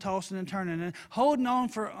the one tossing and turning. And holding on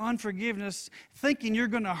for unforgiveness, thinking you're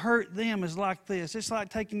going to hurt them, is like this. It's like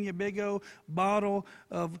taking your big old bottle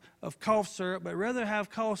of cough syrup, but rather have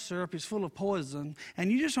cough syrup is full of poison,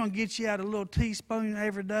 and you just want to get you out a little teaspoon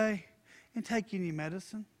every day and taking your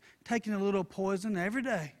medicine, taking a little poison every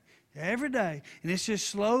day. Every day. And it's just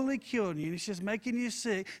slowly killing you. And it's just making you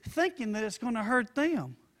sick, thinking that it's going to hurt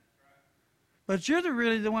them. But you're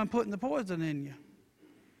really the one putting the poison in you.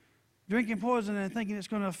 Drinking poison and thinking it's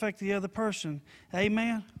going to affect the other person.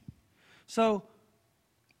 Amen? So,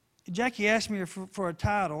 Jackie asked me for a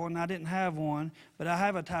title, and I didn't have one, but I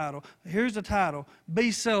have a title. Here's the title: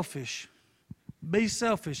 Be Selfish. Be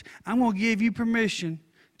selfish. I'm going to give you permission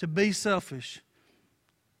to be selfish.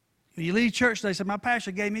 When you leave church today, say, my pastor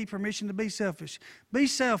gave me permission to be selfish. Be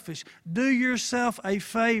selfish. Do yourself a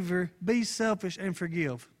favor. Be selfish and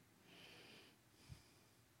forgive.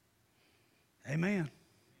 Amen.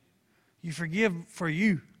 You forgive for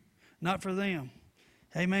you, not for them.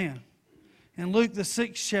 Amen. In Luke, the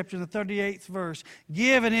 6th chapter, the 38th verse,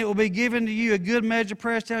 give and it will be given to you, a good measure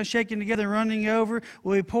pressed down, shaken together, and running over,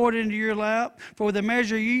 will be poured into your lap. For with the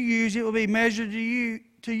measure you use, it will be measured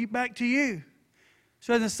back to you.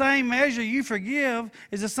 So the same measure you forgive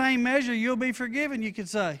is the same measure you'll be forgiven, you could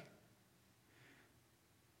say.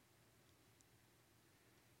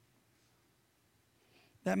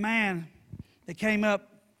 That man that came up,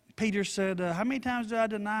 Peter said, how many times do I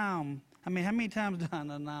deny him? How many times do I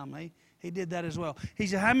deny him? He did that as well. He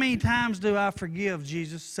said, how many times do I forgive,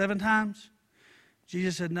 Jesus? 7 times?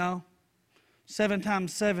 Jesus said, no. 7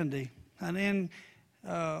 times 70. And then,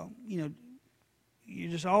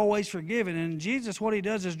 you're just always forgiven. And Jesus, what he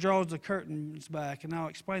does is draws the curtains back. And I'll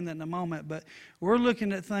explain that in a moment. But we're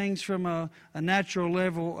looking at things from a natural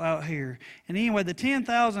level out here. And anyway, the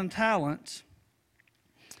 10,000 talents,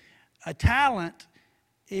 a talent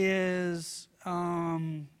is...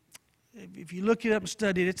 if you look it up and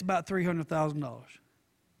study it, it's about $300,000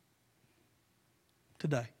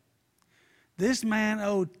 today. This man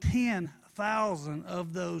owed 10,000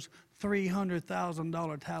 of those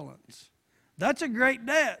 $300,000 talents. That's a great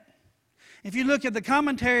debt. If you look at the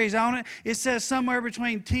commentaries on it, it says somewhere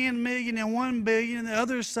between 10 million and 1 billion, and the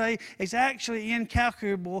others say it's actually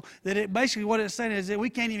incalculable. That it basically what it's saying is that we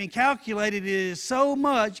can't even calculate it. It is so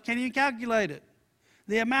much, you can't even calculate it.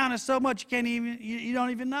 The amount is so much you don't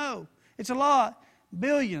even know. It's a lot.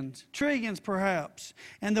 Billions, trillions perhaps.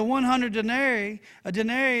 And the 100 denarii,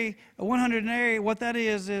 what that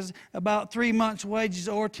is about 3 months' wages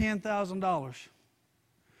or $10,000.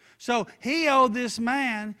 So he owed this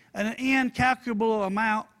man an incalculable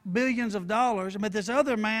amount, billions of dollars, but this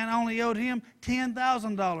other man only owed him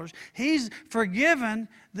 $10,000. He's forgiven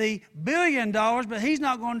the $1 billion, but he's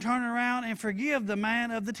not going to turn around and forgive the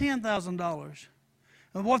man of the $10,000.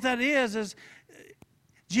 And what that is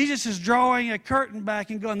Jesus is drawing a curtain back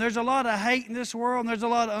and going, there's a lot of hate in this world, and there's a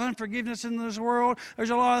lot of unforgiveness in this world. There's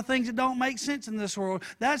a lot of things that don't make sense in this world.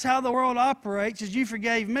 That's how the world operates, is you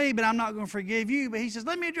forgave me, but I'm not going to forgive you. But he says,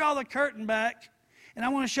 let me draw the curtain back, and I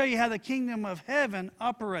want to show you how the kingdom of heaven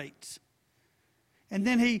operates. And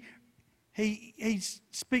then he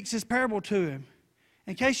speaks this parable to him.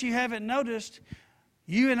 In case you haven't noticed,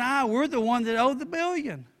 you and I, we're the one that owed the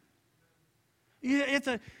billion.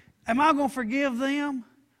 Am I going to forgive them?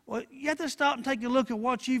 Well, you have to stop and take a look at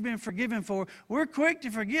what you've been forgiven for. We're quick to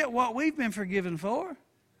forget what we've been forgiven for.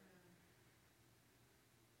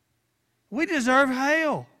 We deserve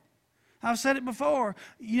hell. I've said it before.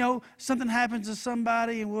 Something happens to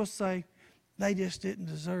somebody and we'll say, they just didn't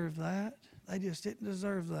deserve that. They just didn't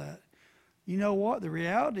deserve that. You know what? The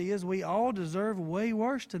reality is we all deserve way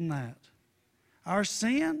worse than that. Our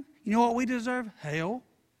sin, you know what we deserve? Hell.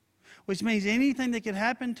 Which means anything that could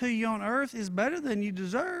happen to you on earth is better than you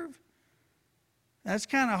deserve. That's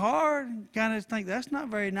kind of hard. Kind of think that's not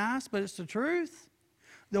very nice, but it's the truth.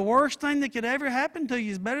 The worst thing that could ever happen to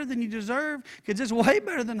you is better than you deserve, because it's way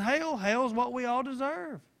better than hell. Hell is what we all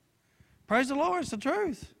deserve. Praise the Lord, it's the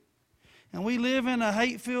truth. And we live in a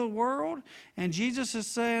hate-filled world, and Jesus is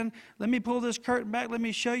saying, let me pull this curtain back, let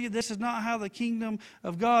me show you this is not how the kingdom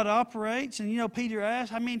of God operates. And Peter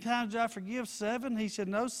asked, how many times did I forgive? 7? He said,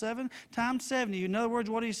 no, 7 times 70. In other words,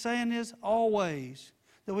 what he's saying is always,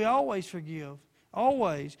 that we always forgive,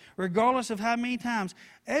 always, regardless of how many times.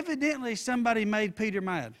 Evidently, somebody made Peter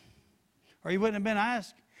mad, or he wouldn't have been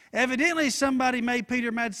asked. Evidently, somebody made Peter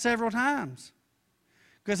mad several times,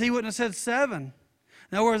 because he wouldn't have said 7.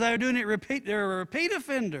 In other words, they were doing it repeat. They're a repeat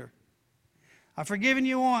offender. I've forgiven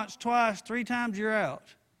you once, twice, 3 times, you're out.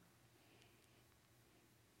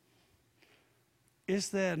 It's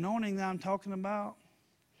the anointing that I'm talking about.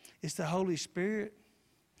 It's the Holy Spirit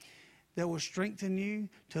that will strengthen you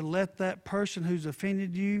to let that person who's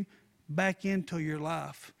offended you back into your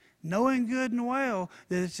life, knowing good and well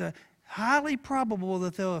that it's highly probable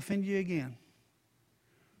that they'll offend you again.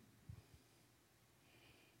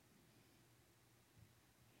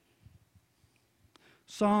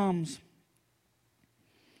 Psalms.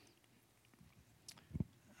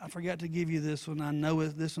 I forgot to give you this one. I know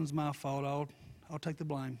this one's my fault. I'll take the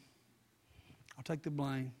blame. I'll take the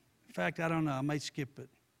blame. In fact, I don't know. I may skip it.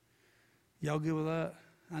 Y'all good with that?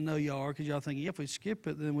 I know y'all are, because y'all think, if we skip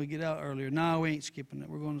it, then we get out earlier. No, we ain't skipping it.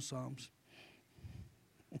 We're going to Psalms.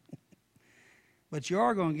 But you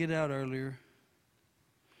are going to get out earlier.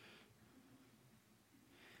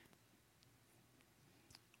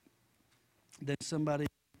 Than somebody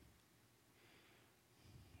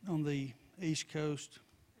on the East Coast.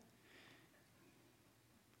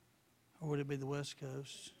 Or would it be the West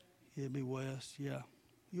Coast? Yeah, it'd be West, yeah.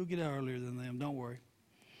 You'll get out earlier than them, don't worry.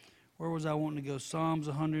 Where was I wanting to go? Psalms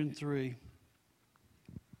 103.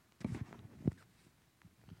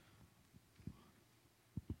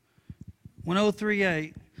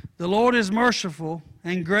 (1038). The Lord is merciful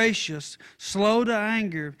and gracious, slow to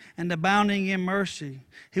anger, and abounding in mercy.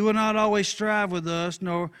 He will not always strive with us,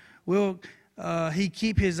 nor will he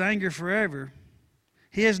keep his anger forever.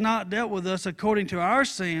 He has not dealt with us according to our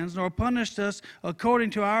sins, nor punished us according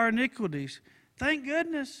to our iniquities. Thank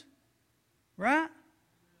goodness. Right?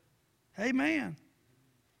 Amen.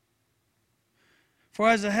 For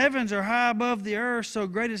as the heavens are high above the earth, so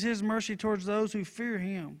great is his mercy towards those who fear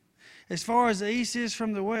him. As far as the east is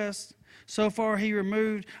from the west, so far he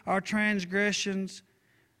removed our transgressions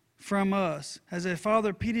from us. As a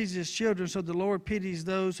father pities his children, so the Lord pities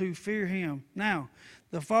those who fear him. Now,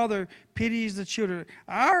 the Father pities the children.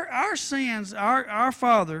 Our sins, our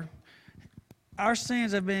Father, our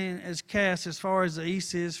sins have been as cast as far as the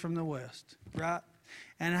east is from the west, right?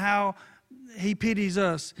 And how he pities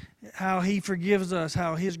us, how he forgives us,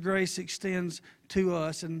 how his grace extends to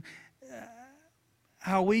us, and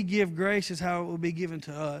how we give grace is how it will be given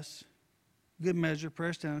to us. Good measure,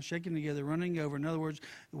 pressed down, shaken together, running over. In other words,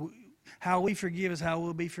 how we forgive is how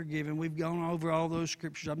we'll be forgiven. We've gone over all those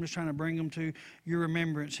scriptures. I'm just trying to bring them to your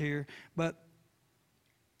remembrance here. But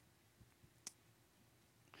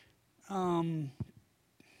I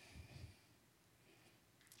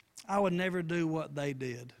would never do what they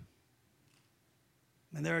did.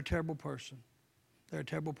 And they're a terrible person. They're a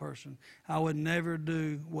terrible person. I would never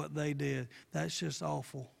do what they did. That's just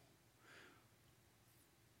awful.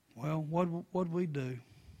 Well, what'd we do?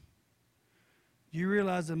 Do you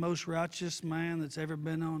realize the most righteous man that's ever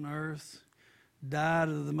been on earth died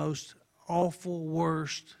of the most awful,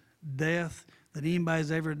 worst death that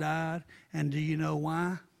anybody's ever died? And do you know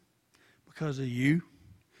why? Because of you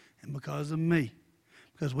and because of me.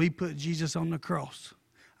 Because we put Jesus on the cross.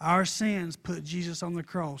 Our sins put Jesus on the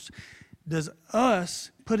cross. Does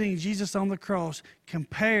us putting Jesus on the cross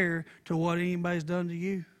compare to what anybody's done to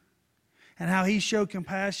you? And how he showed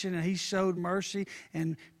compassion and he showed mercy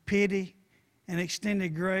and pity and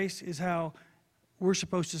extended grace is how we're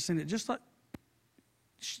supposed to send it. Just like,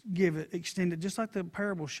 give it, extend it, just like the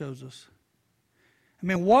parable shows us. I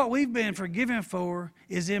mean, what we've been forgiven for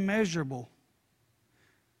is immeasurable.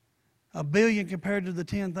 $1 billion compared to the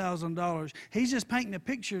 $10,000. He's just painting a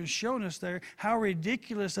picture and showing us there how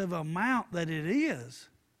ridiculous of an amount that it is.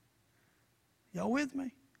 Y'all with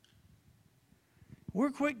me? We're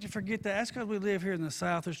quick to forget that. That's because we live here in the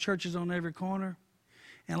South. There's churches on every corner.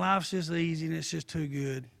 And life's just easy and it's just too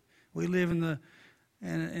good. We live in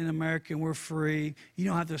America and we're free. You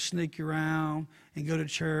don't have to sneak around and go to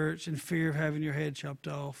church in fear of having your head chopped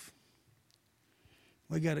off.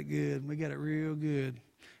 We got it good. We got it real good.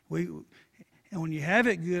 And when you have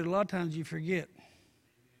it good, a lot of times you forget.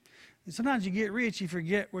 And sometimes you get rich, you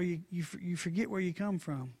forget where you forget where you come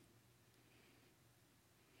from.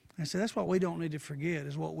 And so that's what we don't need to forget,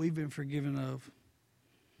 is what we've been forgiven of.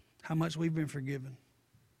 How much we've been forgiven.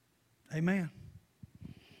 Amen.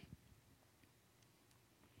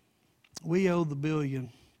 We owe the $1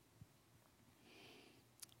 billion.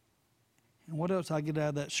 And what else I get out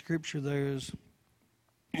of that scripture there is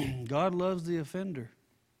God loves the offender.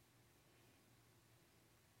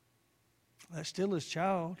 That's still his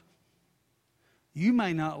child. You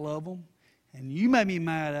may not love them, and you may be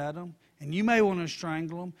mad at them, and you may want to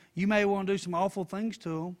strangle them. You may want to do some awful things to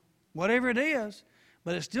them, whatever it is.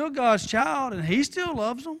 But it's still God's child, and he still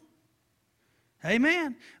loves them.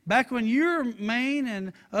 Amen. Back when you're mean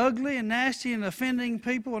and ugly and nasty and offending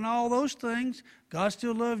people and all those things, God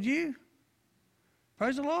still loved you.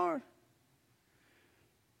 Praise the Lord.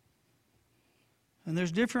 And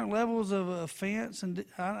there's different levels of offense, and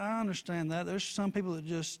I understand that. There's some people that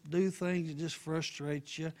just do things that just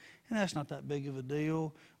frustrate you, and that's not that big of a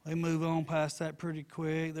deal. We move on past that pretty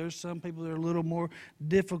quick. There's some people that are a little more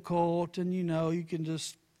difficult, and you can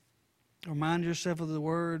just remind yourself of the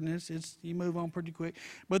word, and you move on pretty quick.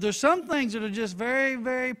 But there's some things that are just very,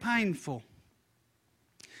 very painful.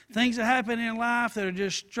 Things that happen in life that are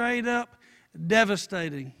just straight up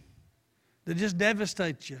devastating. They just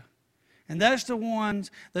devastate you. And that's the ones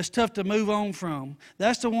that's tough to move on from.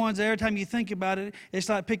 That's the ones that every time you think about it, it's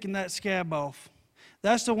like picking that scab off.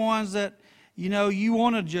 That's the ones that, you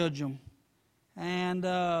want to judge them.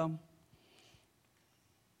 And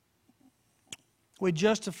we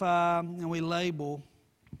justify and we label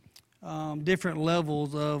different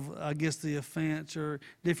levels of, I guess, the offense, or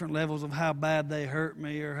different levels of how bad they hurt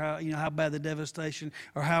me, or how bad the devastation,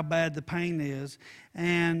 or how bad the pain is.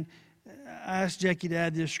 And I asked Jackie to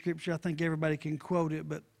add this scripture. I think everybody can quote it,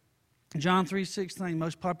 but John 3:16,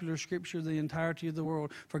 most popular scripture of the entirety of the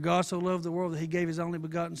world. For God so loved the world that he gave his only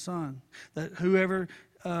begotten Son, that whoever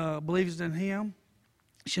believes in him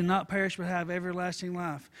shall not perish but have everlasting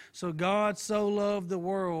life. So God so loved the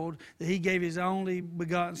world that he gave his only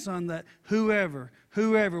begotten Son, that whoever,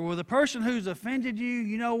 well, the person who's offended you,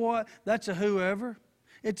 you know what? That's a whoever.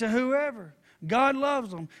 It's a whoever. God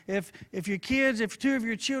loves them. If your kids, if two of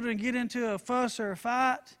your children get into a fuss or a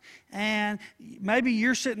fight, and maybe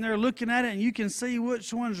you're sitting there looking at it and you can see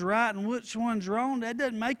which one's right and which one's wrong, that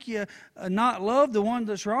doesn't make you not love the one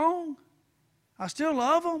that's wrong. I still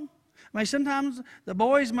love them. I mean, sometimes the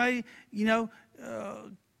boys may,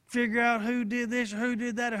 figure out who did this or who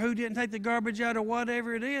did that or who didn't take the garbage out or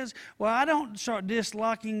whatever it is. Well, I don't start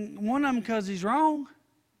disliking one of them because he's wrong.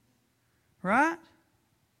 Right?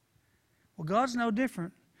 Well, God's no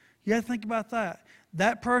different. You have to think about that.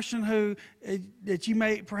 That person that you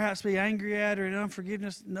may perhaps be angry at or in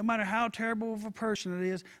unforgiveness, no matter how terrible of a person it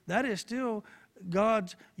is, that is still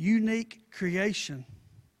God's unique creation.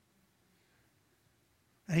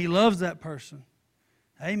 And he loves that person.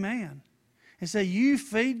 Amen. And so you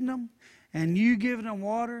feeding them, and you giving them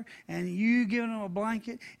water, and you giving them a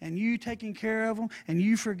blanket, and you taking care of them, and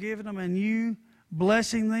you forgiving them, and you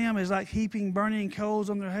blessing them is like heaping burning coals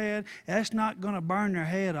on their head. That's not going to burn their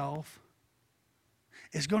head off.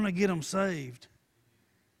 It's going to get them saved.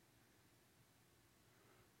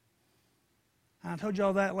 I told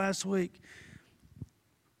y'all that last week.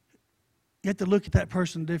 You have to look at that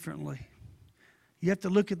person differently. You have to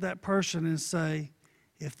look at that person and say,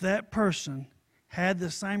 if that person had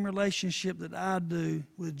the same relationship that I do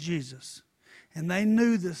with Jesus, and they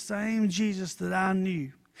knew the same Jesus that I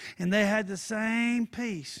knew, and they had the same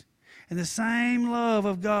peace and the same love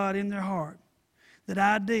of God in their heart that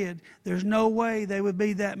I did, there's no way they would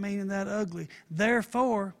be that mean and that ugly.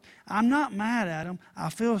 Therefore, I'm not mad at them. I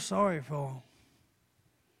feel sorry for them.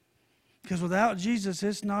 Because without Jesus,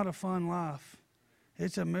 it's not a fun life.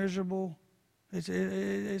 It's a miserable,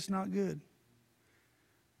 it's not good.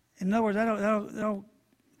 In other words, I don't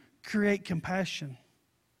create compassion.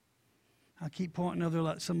 I keep pointing over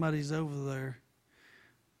like somebody's over there.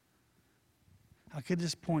 I could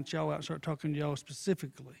just point y'all out and start talking to y'all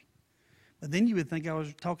specifically. But then you would think I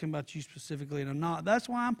was talking about you specifically, and I'm not. That's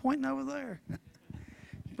why I'm pointing over there.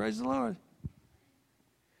 Praise the Lord.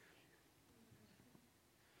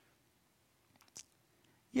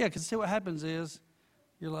 Yeah, because see what happens is,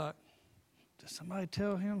 you're like, did somebody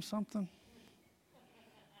tell him something?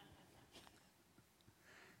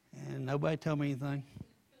 And nobody told me anything.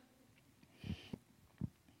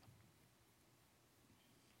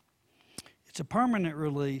 It's a permanent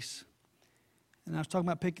release. And I was talking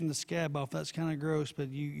about picking the scab off. That's kind of gross, but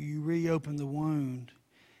you reopen the wound.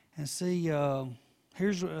 And see,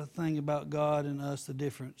 here's a thing about God and us, the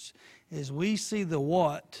difference, is we see the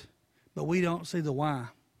what, but we don't see the why.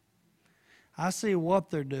 I see what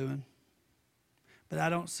they're doing, but I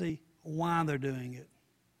don't see why they're doing it.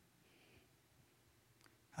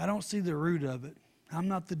 I don't see the root of it. I'm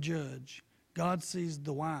not the judge. God sees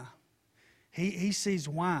the why. He sees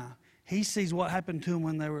why. He sees what happened to them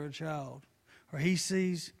when they were a child. Or he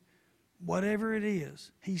sees whatever it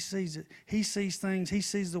is. He sees it. He sees things. He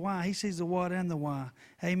sees the why. He sees the what and the why.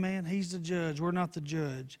 Amen. He's the judge. We're not the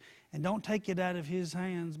judge. And don't take it out of his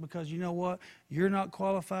hands, because you know what? You're not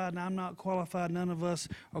qualified and I'm not qualified. None of us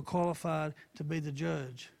are qualified to be the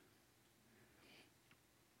judge.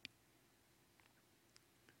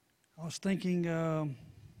 I was thinking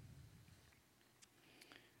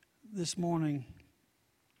this morning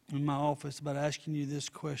in my office about asking you this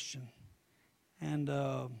question. And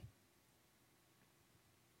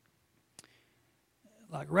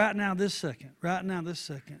like right now, this second,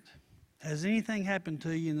 has anything happened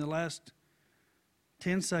to you in the last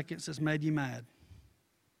 10 seconds that's made you mad?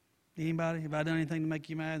 Anybody? Have I done anything to make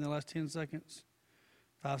you mad in the last 10 seconds?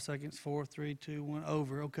 5 seconds, 4, 3, 2, 1,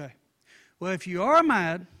 over. Okay. Well, if you are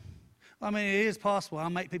mad, I mean, it is possible. I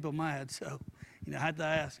make people mad, so, I have to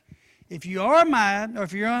ask. If you are mad, or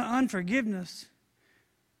if you're unforgiveness,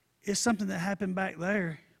 it's something that happened back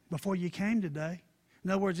there before you came today.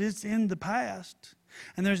 In other words, it's in the past.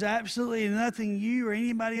 And there's absolutely nothing you or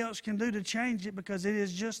anybody else can do to change it, because it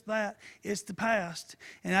is just that. It's the past.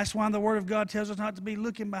 And that's why the Word of God tells us not to be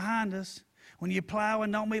looking behind us. When you're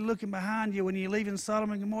plowing, don't be looking behind you. When you're leaving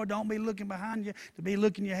Sodom and Gomorrah, don't be looking behind you. To be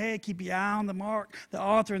looking ahead, keep your eye on the mark, the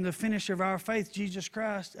author and the finisher of our faith, Jesus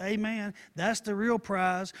Christ. Amen. That's the real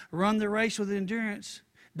prize. Run the race with endurance.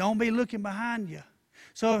 Don't be looking behind you.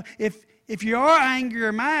 So if you are angry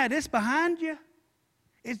or mad, it's behind you.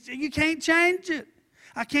 You can't change it.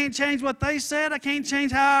 I can't change what they said. I can't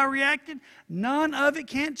change how I reacted. None of it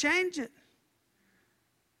can't change it.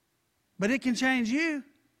 But it can change you.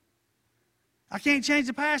 I can't change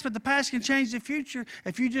the past, but the past can change the future.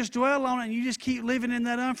 If you just dwell on it and you just keep living in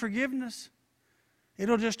that unforgiveness,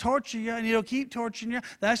 it'll just torture you and it'll keep torturing you.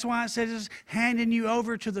 That's why it says it's handing you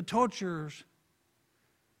over to the torturers.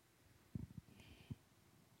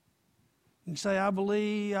 You say, I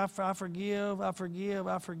believe, I forgive, I forgive,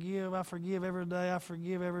 I forgive, I forgive every day, I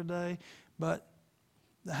forgive every day. But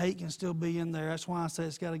the hate can still be in there. That's why I say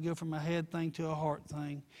it's got to go from a head thing to a heart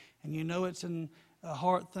thing. And you know it's in a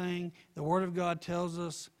heart thing. The Word of God tells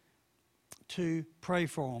us to pray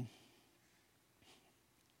for them.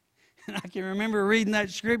 And I can remember reading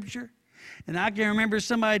that scripture. And I can remember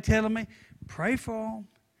somebody telling me, pray for them.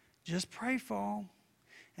 Just pray for them.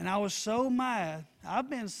 And I was so mad. I've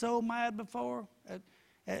been so mad before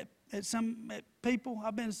at people.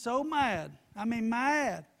 I've been so mad. I mean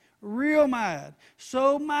mad. Real mad.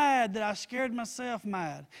 So mad that I scared myself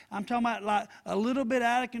mad. I'm talking about like a little bit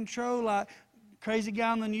out of control, like crazy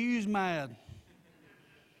guy on the news mad.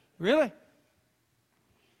 Really?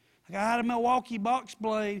 Like I had a Milwaukee box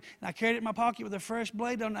blade, and I carried it in my pocket with a fresh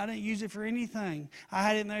blade on it. I didn't use it for anything. I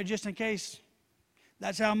had it in there just in case.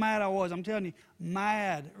 That's how mad I was. I'm telling you,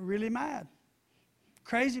 mad. Really mad.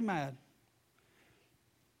 Crazy mad.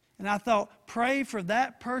 And I thought, pray for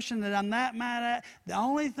that person that I'm that mad at. The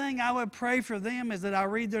only thing I would pray for them is that I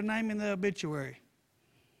read their name in the obituary.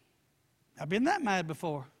 I've been that mad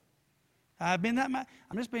before. I've been that mad.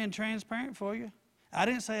 I'm just being transparent for you. I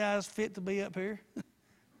didn't say I was fit to be up here.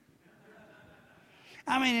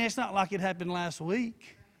 I mean, it's not like it happened last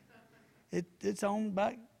week. It's on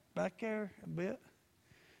back there a bit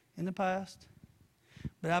in the past.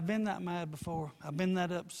 But I've been that mad before. I've been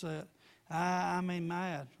that upset. I mean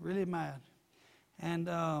mad, really mad. And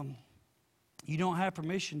you don't have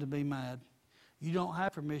permission to be mad. You don't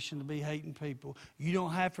have permission to be hating people. You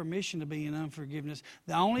don't have permission to be in unforgiveness.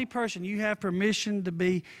 The only person you have permission to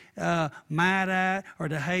be mad at or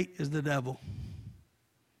to hate is the devil.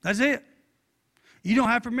 That's it. You don't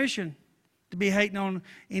have permission to be hating on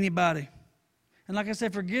anybody. And like I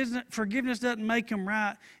said, forgiveness doesn't make them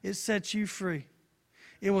right. It sets you free.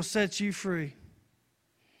 It will set you free.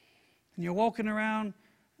 And you're walking around,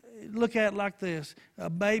 look at it like this. A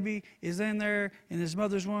baby is in there in his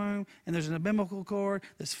mother's womb, and there's an umbilical cord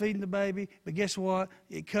that's feeding the baby. But guess what?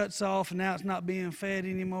 It cuts off, and now it's not being fed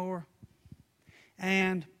anymore.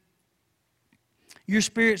 And your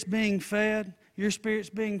spirit's being fed. Your spirit's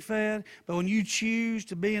being fed. But when you choose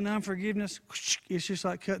to be in unforgiveness, it's just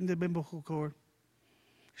like cutting the umbilical cord.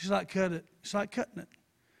 It's just like cutting it. It's like cutting it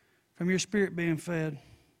from your spirit being fed.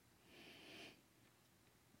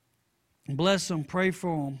 Bless them, pray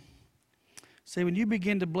for them. See, when you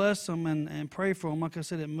begin to bless them and pray for them, like I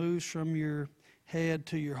said, it moves from your head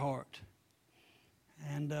to your heart.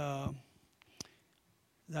 And the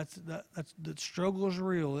struggle is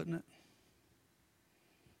real, isn't it?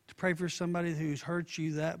 To pray for somebody who's hurt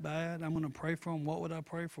you that bad, I'm going to pray for them. What would I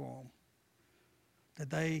pray for them? That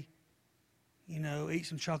they, eat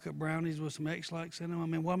some chocolate brownies with some X-Lax in them? I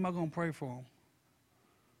mean, what am I going to pray for them?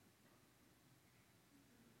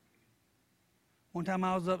 One time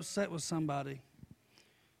I was upset with somebody,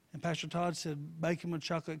 and Pastor Todd said, bake him a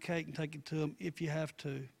chocolate cake and take it to him if you have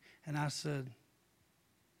to. And I said,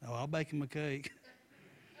 no, I'll bake him a cake.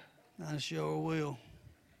 I sure will.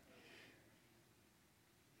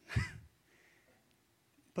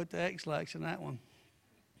 Put the X-Lax in that one.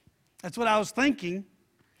 That's what I was thinking.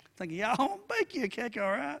 Thinking, yeah, I won't bake you a cake,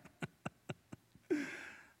 all right?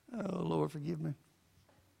 Oh, Lord, forgive me.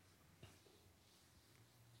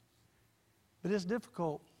 But it's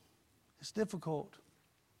difficult. It's difficult.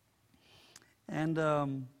 And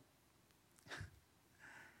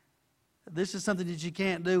this is something that you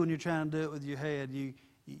can't do when you're trying to do it with your head.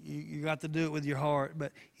 You got to do it with your heart.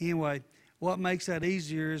 But anyway, what makes that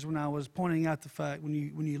easier is when I was pointing out the fact, when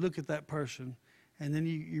you look at that person, and then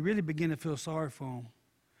you really begin to feel sorry for them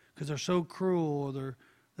because they're so cruel, or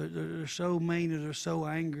they're so mean, or they're so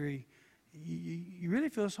angry. You really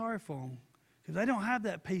feel sorry for them. Because they don't have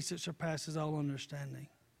that peace that surpasses all understanding.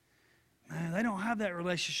 Man, they don't have that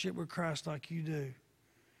relationship with Christ like you do.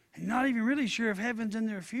 And you're not even really sure if heaven's in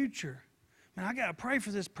their future. Man, I got to pray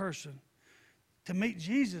for this person to meet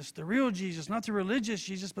Jesus, the real Jesus, not the religious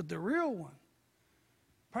Jesus, but the real one.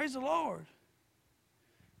 Praise the Lord.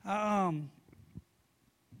 I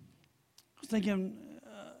was thinking,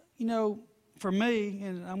 for me,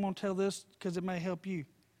 and I'm going to tell this because it may help you.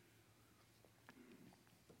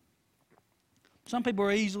 Some people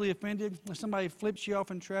are easily offended. If somebody flips you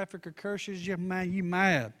off in traffic or curses you, man, you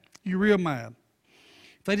mad. You're real mad.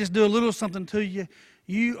 If they just do a little something to you,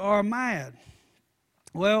 you are mad.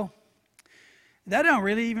 Well, that don't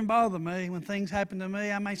really even bother me when things happen to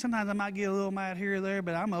me. I mean, sometimes I might get a little mad here or there,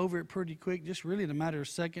 but I'm over it pretty quick, just really in a matter of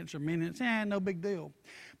seconds or minutes. No big deal.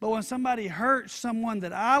 But when somebody hurts someone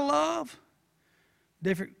that I love,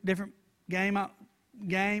 different game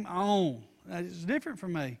on. It's different for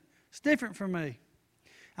me. It's different for me.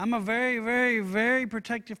 I'm a very, very, very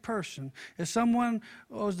protective person. If someone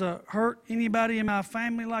was to hurt anybody in my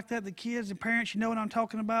family like that, the kids, the parents, you know what I'm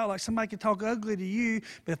talking about? Like somebody could talk ugly to you,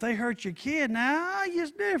 but if they hurt your kid, now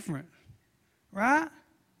it's different. Right?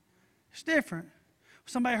 It's different.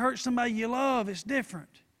 If somebody hurts somebody you love, it's different.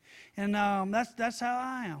 And that's how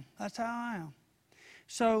I am. That's how I am.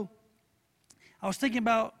 So I was thinking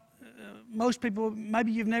about most people,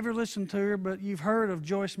 maybe you've never listened to her, but you've heard of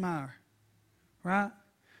Joyce Meyer, right?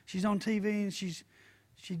 She's on TV and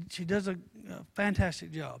she does a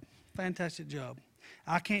fantastic job. Fantastic job.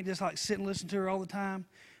 I can't just like sit and listen to her all the time,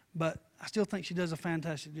 but I still think she does a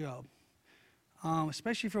fantastic job.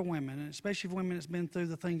 Especially for women, and especially for women that's been through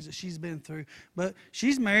the things that she's been through. But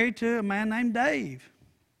she's married to a man named Dave.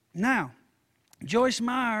 Now, Joyce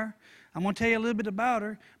Meyer, I'm going to tell you a little bit about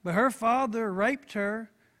her, but her father raped her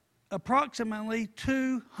approximately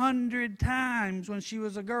 200 times when she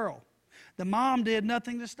was a girl. The mom did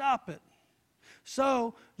nothing to stop it.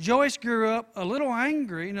 So Joyce grew up a little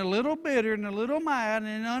angry and a little bitter and a little mad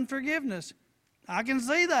and in unforgiveness. I can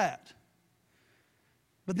see that.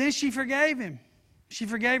 But then she forgave him. She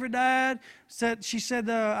forgave her dad. She said,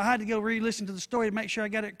 I had to go re-listen to the story to make sure I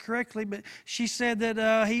got it correctly, but she said that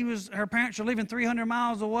her parents were living 300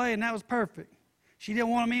 miles away, and that was perfect. She didn't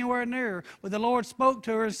want him anywhere near her. But the Lord spoke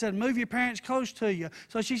to her and said, move your parents close to you.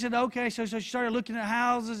 So she said, okay. So she started looking at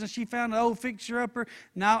houses, and she found an old fixer-upper.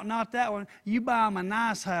 No, not that one. You buy them a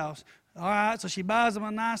nice house. All right, so she buys them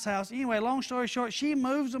a nice house. Anyway, long story short, she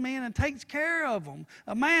moves them in and takes care of them.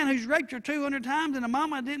 A man who's raped her 200 times, and a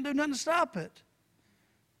mama didn't do nothing to stop it.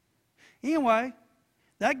 Anyway,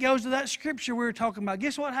 that goes to that scripture we were talking about.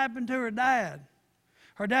 Guess what happened to her dad?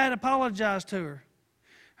 Her dad apologized to her.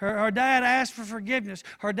 Her dad asked for forgiveness.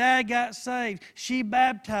 Her dad got saved. She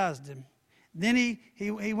baptized him. Then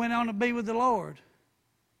he went on to be with the Lord.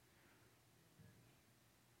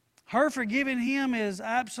 Her forgiving him is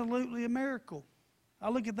absolutely a miracle. I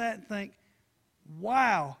look at that and think,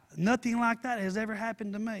 wow, nothing like that has ever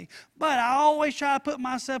happened to me. But I always try to put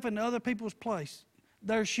myself in other people's place,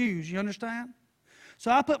 their shoes, you understand? So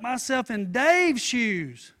I put myself in Dave's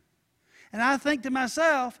shoes. And I think to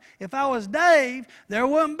myself, if I was Dave, there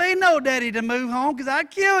wouldn't be no daddy to move home because I'd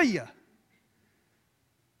kill you.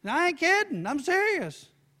 And I ain't kidding. I'm serious.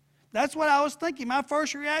 That's what I was thinking. My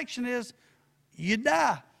first reaction is, you'd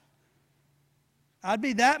die. I'd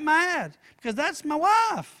be that mad because that's my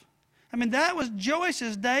wife. I mean, that was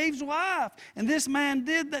Joyce's, Dave's wife. And this man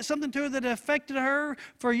did something to her that affected her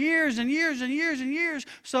for years and years and years and years.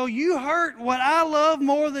 So you hurt what I love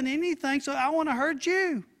more than anything, so I want to hurt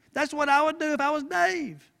you. That's what I would do if I was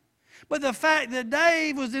Dave. But the fact that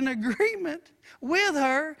Dave was in agreement with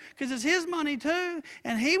her, because it's his money too,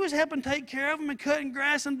 and he was helping take care of them and cutting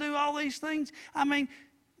grass and do all these things. I mean,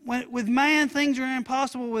 with man, things are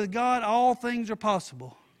impossible. With God, all things are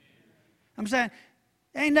possible. I'm saying,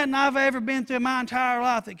 ain't nothing I've ever been through in my entire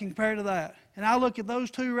life that can compare to that. And I look at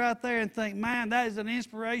those two right there and think, man, that is an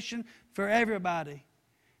inspiration for everybody.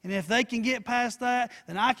 And if they can get past that,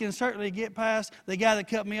 then I can certainly get past the guy that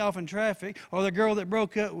cut me off in traffic, or the girl that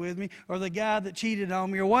broke up with me, or the guy that cheated on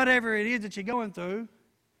me, or whatever it is that you're going through.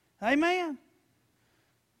 Amen.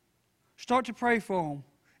 Start to pray for them.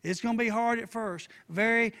 It's going to be hard at first.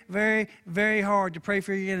 Very, very, very hard to pray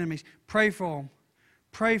for your enemies. Pray for them.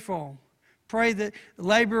 Pray for them. Pray that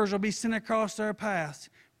laborers will be sent across their paths.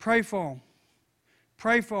 Pray for them.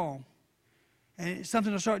 Pray for them. And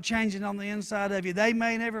something will start changing on the inside of you. They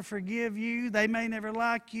may never forgive you. They may never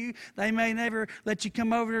like you. They may never let you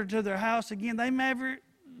come over to their house again. They may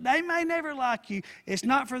never like you. It's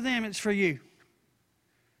not for them, it's for you.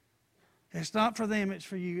 It's not for them, it's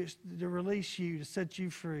for you. It's to release you, to set you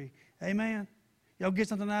free. Amen? Y'all get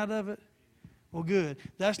something out of it? Well, good.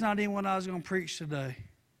 That's not even what I was going to preach today.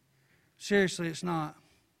 Seriously, it's not.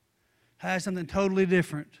 I had something totally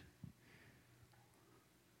different.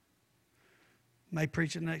 May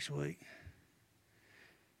preach it next week.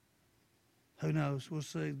 Who knows? We'll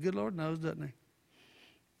see. The good Lord knows, doesn't He?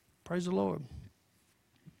 Praise the Lord.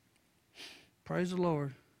 Praise the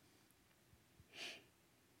Lord.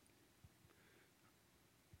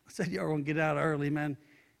 I said y'all going to get out early, man.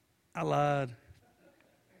 I lied.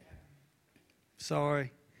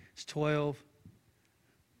 Sorry. It's 12.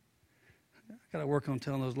 I got to work on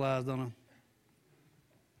telling those lies, don't I?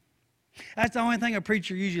 That's the only thing a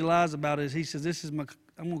preacher usually lies about is he says, I'm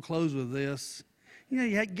going to close with this. You know,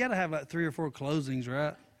 you got to have like 3 or 4 closings,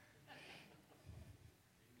 right?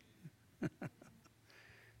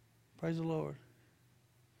 Praise the Lord.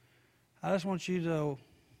 I just want you to,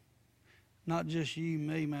 not just you,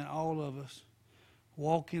 me, man, all of us,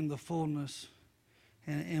 walk in the fullness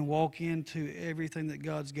and walk into everything that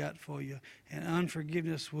God's got for you. And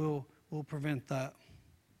unforgiveness will prevent that.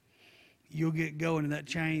 You'll get going and that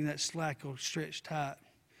chain, that slack will stretch tight.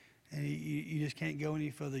 And you just can't go any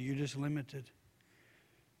further. You're just limited.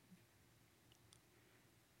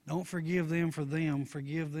 Don't forgive them for them.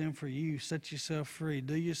 Forgive them for you. Set yourself free.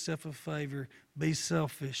 Do yourself a favor. Be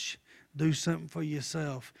selfish. Do something for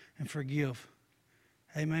yourself and forgive.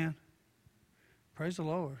 Amen. Praise the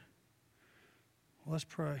Lord. Let's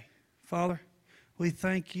pray. Father, we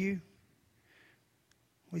thank you.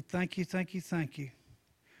 We thank you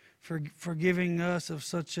for forgiving us of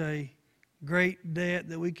such a great debt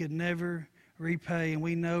that we could never repay. And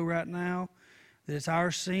we know right now that it's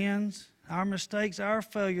our sins, our mistakes, our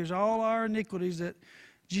failures, all our iniquities that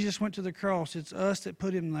Jesus went to the cross. It's us that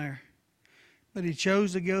put him there. But he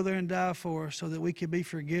chose to go there and die for us so that we could be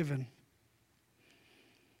forgiven.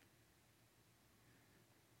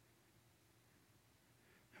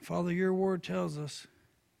 Father, your word tells us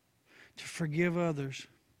to forgive others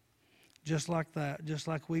just like that, just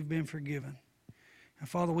like we've been forgiven. And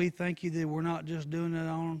Father, we thank you that we're not just doing it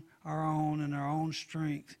on our own and our own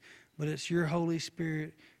strength, but it's your Holy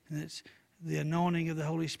Spirit, and it's the anointing of the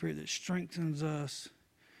Holy Spirit that strengthens us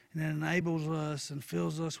and that enables us and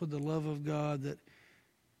fills us with the love of God that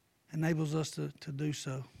enables us to do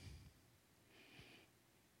so.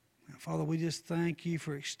 And Father, we just thank you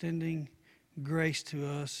for extending grace to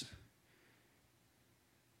us.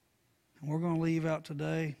 And we're going to leave out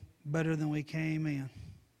today better than we came in.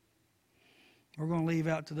 We're going to leave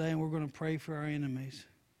out today and we're going to pray for our enemies.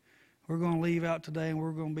 We're going to leave out today and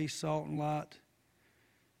we're going to be salt and light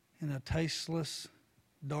in a tasteless,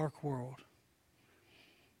 dark world.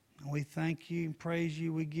 And we thank you and praise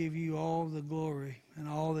you. We give you all the glory and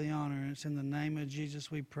all the honor. And it's in the name of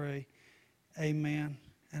Jesus we pray. Amen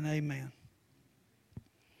and amen.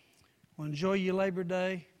 Well, enjoy your Labor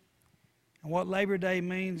Day. And what Labor Day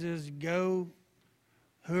means is go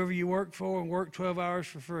whoever you work for and work 12 hours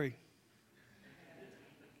for free.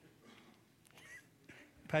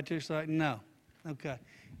 Patrick's like, no. Okay.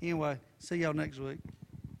 Anyway, see y'all next week.